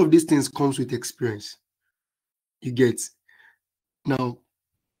 most of these things comes with experience. You get. Now,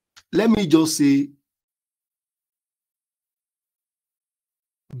 let me just say,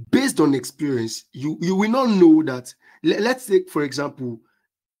 based on experience, you will not know that. Let's take, for example,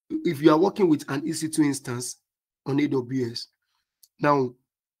 if you are working with an EC2 instance on AWS. Now,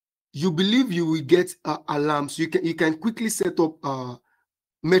 you believe you will get alarms. You can quickly set up a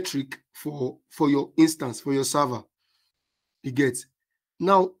metric for your instance, for your server. You get.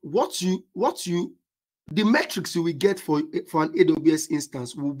 Now, the metrics you will get for an AWS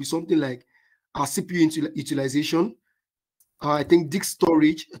instance will be something like our CPU utilization, I think disk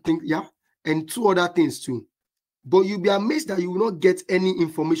storage, and two other things too. But you'll be amazed that you will not get any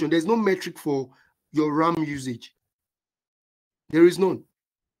information. There's no metric for your RAM usage. There is none.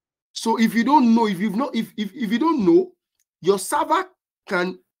 So if you don't know, if you don't know, your server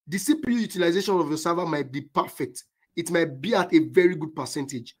the CPU utilization of your server might be perfect. It might be at a very good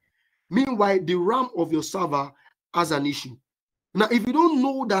percentage. Meanwhile, the RAM of your server has an issue. Now, if you don't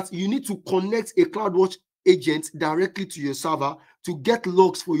know that you need to connect a CloudWatch agent directly to your server to get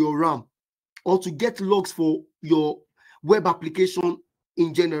logs for your RAM or to get logs for your web application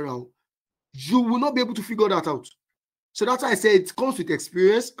in general, you will not be able to figure that out. So that's why I say it comes with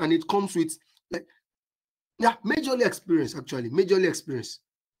experience, and it comes with majorly experience, actually. Majorly experience.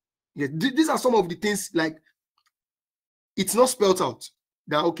 Yeah, these are some of the things, like, it's not spelled out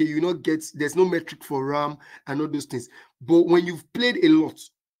that, okay, you not get, there's no metric for RAM and all those things. But when you've played a lot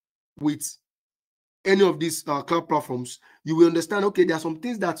with any of these cloud platforms, you will understand, okay, there are some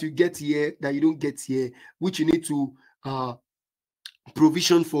things that you get here that you don't get here, which you need to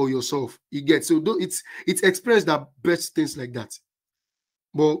provision for yourself. You get. So it's experience that best things like that.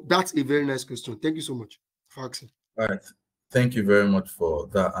 Well, that's a very nice question. Thank you so much for asking. All right. Thank you very much for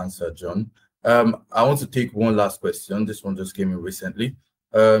that answer, John. I want to take one last question. This one just came in recently.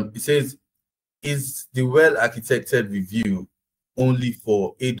 It says, is the well-architected review only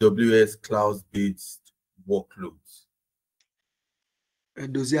for AWS cloud-based workloads?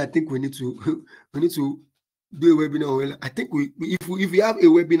 Dozie, I think we need to do a webinar. Well, I think if we have a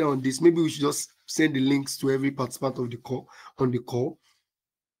webinar on this, maybe we should just send the links to every participant of the call on the call.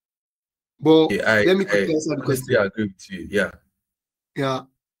 But let me quickly answer the question. I agree with you. Yeah.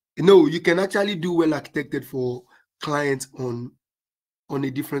 No, you can actually do well architected for clients on a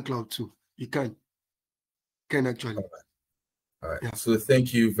different cloud too. You can actually. All right. Yeah. So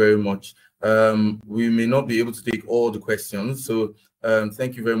thank you very much. We may not be able to take all the questions. So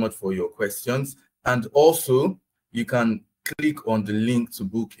thank you very much for your questions. And also, you can click on the link to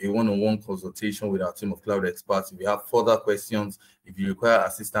book a one-on-one consultation with our team of cloud experts. If you have further questions, if you require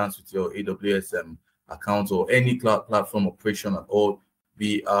assistance with your AWS account or any cloud platform operation at all,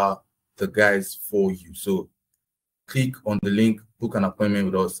 we are the guys for you. So click on the link, book an appointment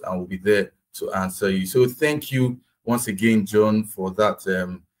with us, and we'll be there to answer you. So thank you once again, John, for that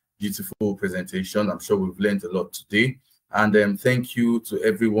beautiful presentation. I'm sure we've learned a lot today. And thank you to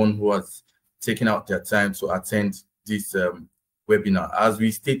everyone who has taken out their time to attend this webinar. As we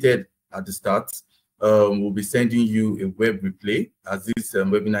stated at the start, we'll be sending you a web replay as this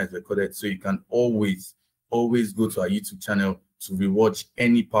webinar is recorded, so you can always go to our YouTube channel to rewatch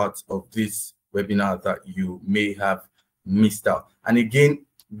any part of this webinar that you may have missed out. And again,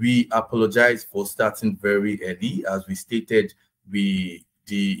 we apologize for starting very early. As we stated, the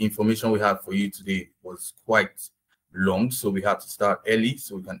information we had for you today was quite long, so we had to start early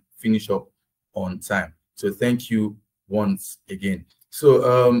so we can finish up on time. So thank you once again.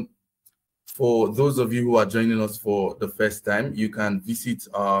 So for those of you who are joining us for the first time, you can visit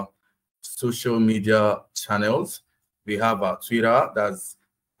our social media channels. We have our Twitter, that's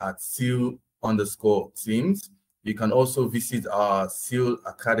at CIL_teams. You can also visit our CIL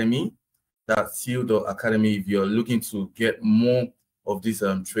Academy, that's CIL.academy, if you're looking to get more of these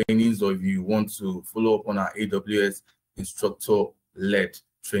trainings, or if you want to follow up on our AWS instructor-led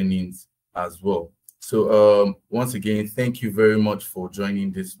trainings as well. So once again, thank you very much for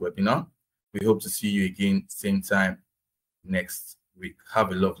joining this webinar. We hope to see you again same time next week.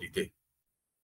 Have a lovely day.